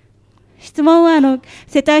 質問は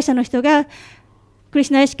世帯者の人がクリ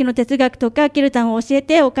シュナ意識の哲学とかキルタンを教え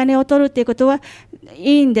てお金を取るということは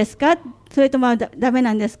いいんですか、それともダメ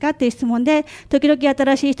なんですかっていう質問で、時々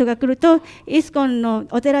新しい人が来るとイスコンの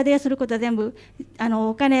お寺ですることは全部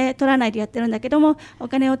お金取らないでやってるんだけども、お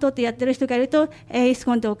金を取ってやってる人がいるとイス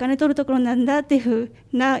コンってお金取るところなんだっていうふ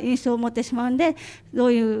うな印象を持ってしまうんで、ど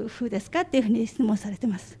ういうふうですかっていうふうに質問されて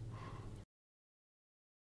ます。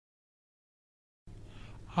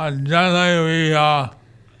Generally, we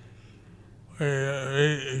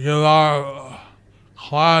give our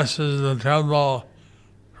classes in the temple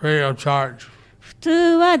free of charge. 普通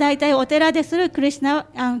はだいたいお寺でするクリシュ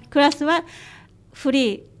ナクラスはフ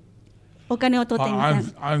リー、お金を取っていま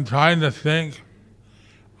せん。I'm trying to think.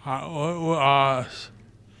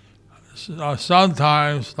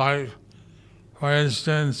 Sometimes, like for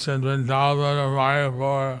instance, in Vrindavan or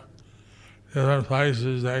Mayapur, different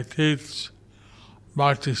places, they teach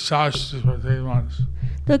Bhakti Shastras for 3 months.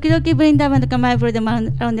 時々ブリンダーバンとかマイプルでもあ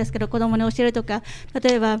るんですけど、子供に教えるとか、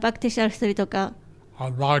例えばバクティシャルストリとか、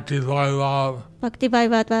バクティバイ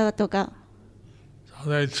バーとか、so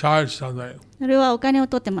they charge something. それはお金を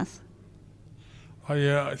取ってます。When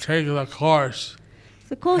you take the course,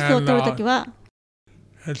 コースを取るときは、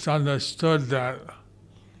it's understood that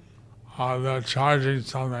they're charging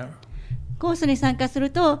something. コースに参加す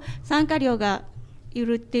ると参加料がい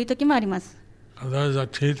るっていうときもあります。There's a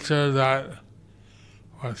teacher that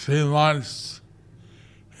for 3 months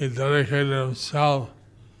he dedicated himself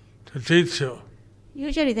to teach you.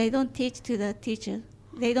 Usually they don't teach to the teacher.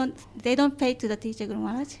 They don't pay to the teacher, Guru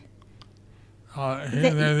Maharaj.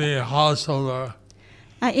 He may be a householder.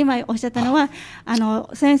 今おっしゃったのは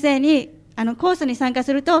先生にコースに参加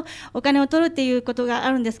するとお金を取るっていうことが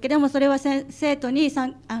あるんですけれども、それは生徒に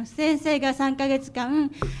先生が3ヶ月間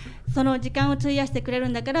その時間を費やしてくれる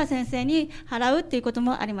んだから先生に払うっていうこと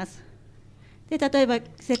もあります。で、例えば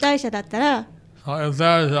世帯者だったら、if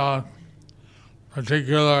there's a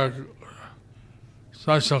particular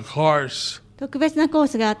special course, 特別なコー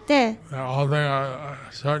スがあって、a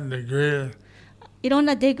certain degree, いろん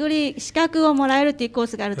なディグリー、資格をもらえるっていうコー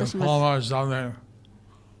スがあるとします。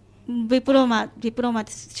ディプロマ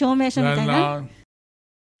証明書みたいな。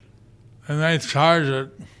and they charge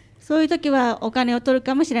it. そういう時はお金を取る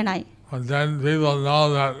かもしれない。But then people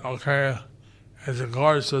know that, okay, it's a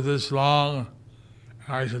course of this long,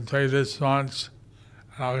 and I should pay this much,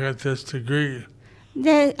 and I'll get this degree.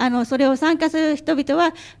 で、それを参加する人々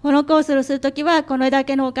は、このコースをするときは、これだ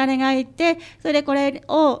けのお金がいって、それでこれ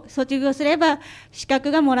を卒業すれば、資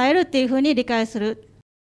格がもらえるっていうふうに理解する。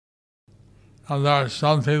And there are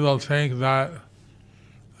some people think that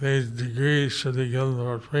these degrees should be given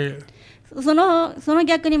for free. その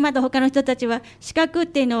逆にまた他の人たちは、資格っ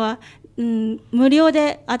ていうのは、無料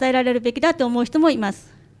で与えられるべきだと思う人もいます。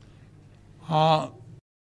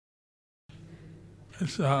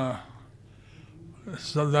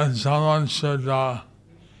So then someone should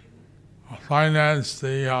finance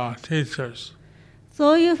the teachers.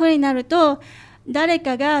 そういうふうになると、誰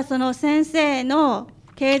かがその先生の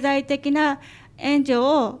経済的な援助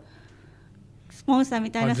をスポンサーみ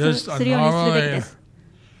たいなするようにするべきです。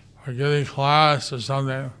For getting class or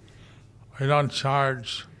something, we don't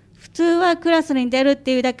charge. 普通はクラスに出るっ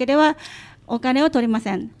ていうだけではお金を取りま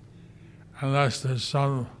せん。Unless there's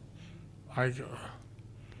some like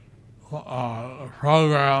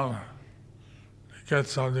program to get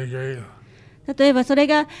some degree. 例えばそれ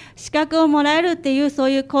が資格をもらえるっていうそ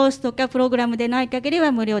ういうコースとかプログラムでない限り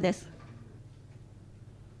は無料です。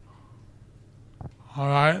All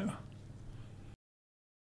right.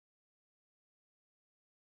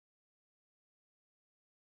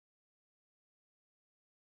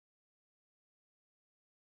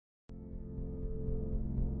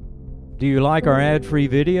 Do you like our ad-free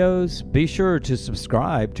videos? Be sure to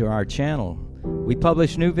subscribe to our channel. We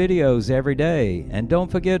publish new videos every day, and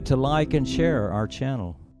don't forget to like and share our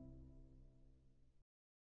channel.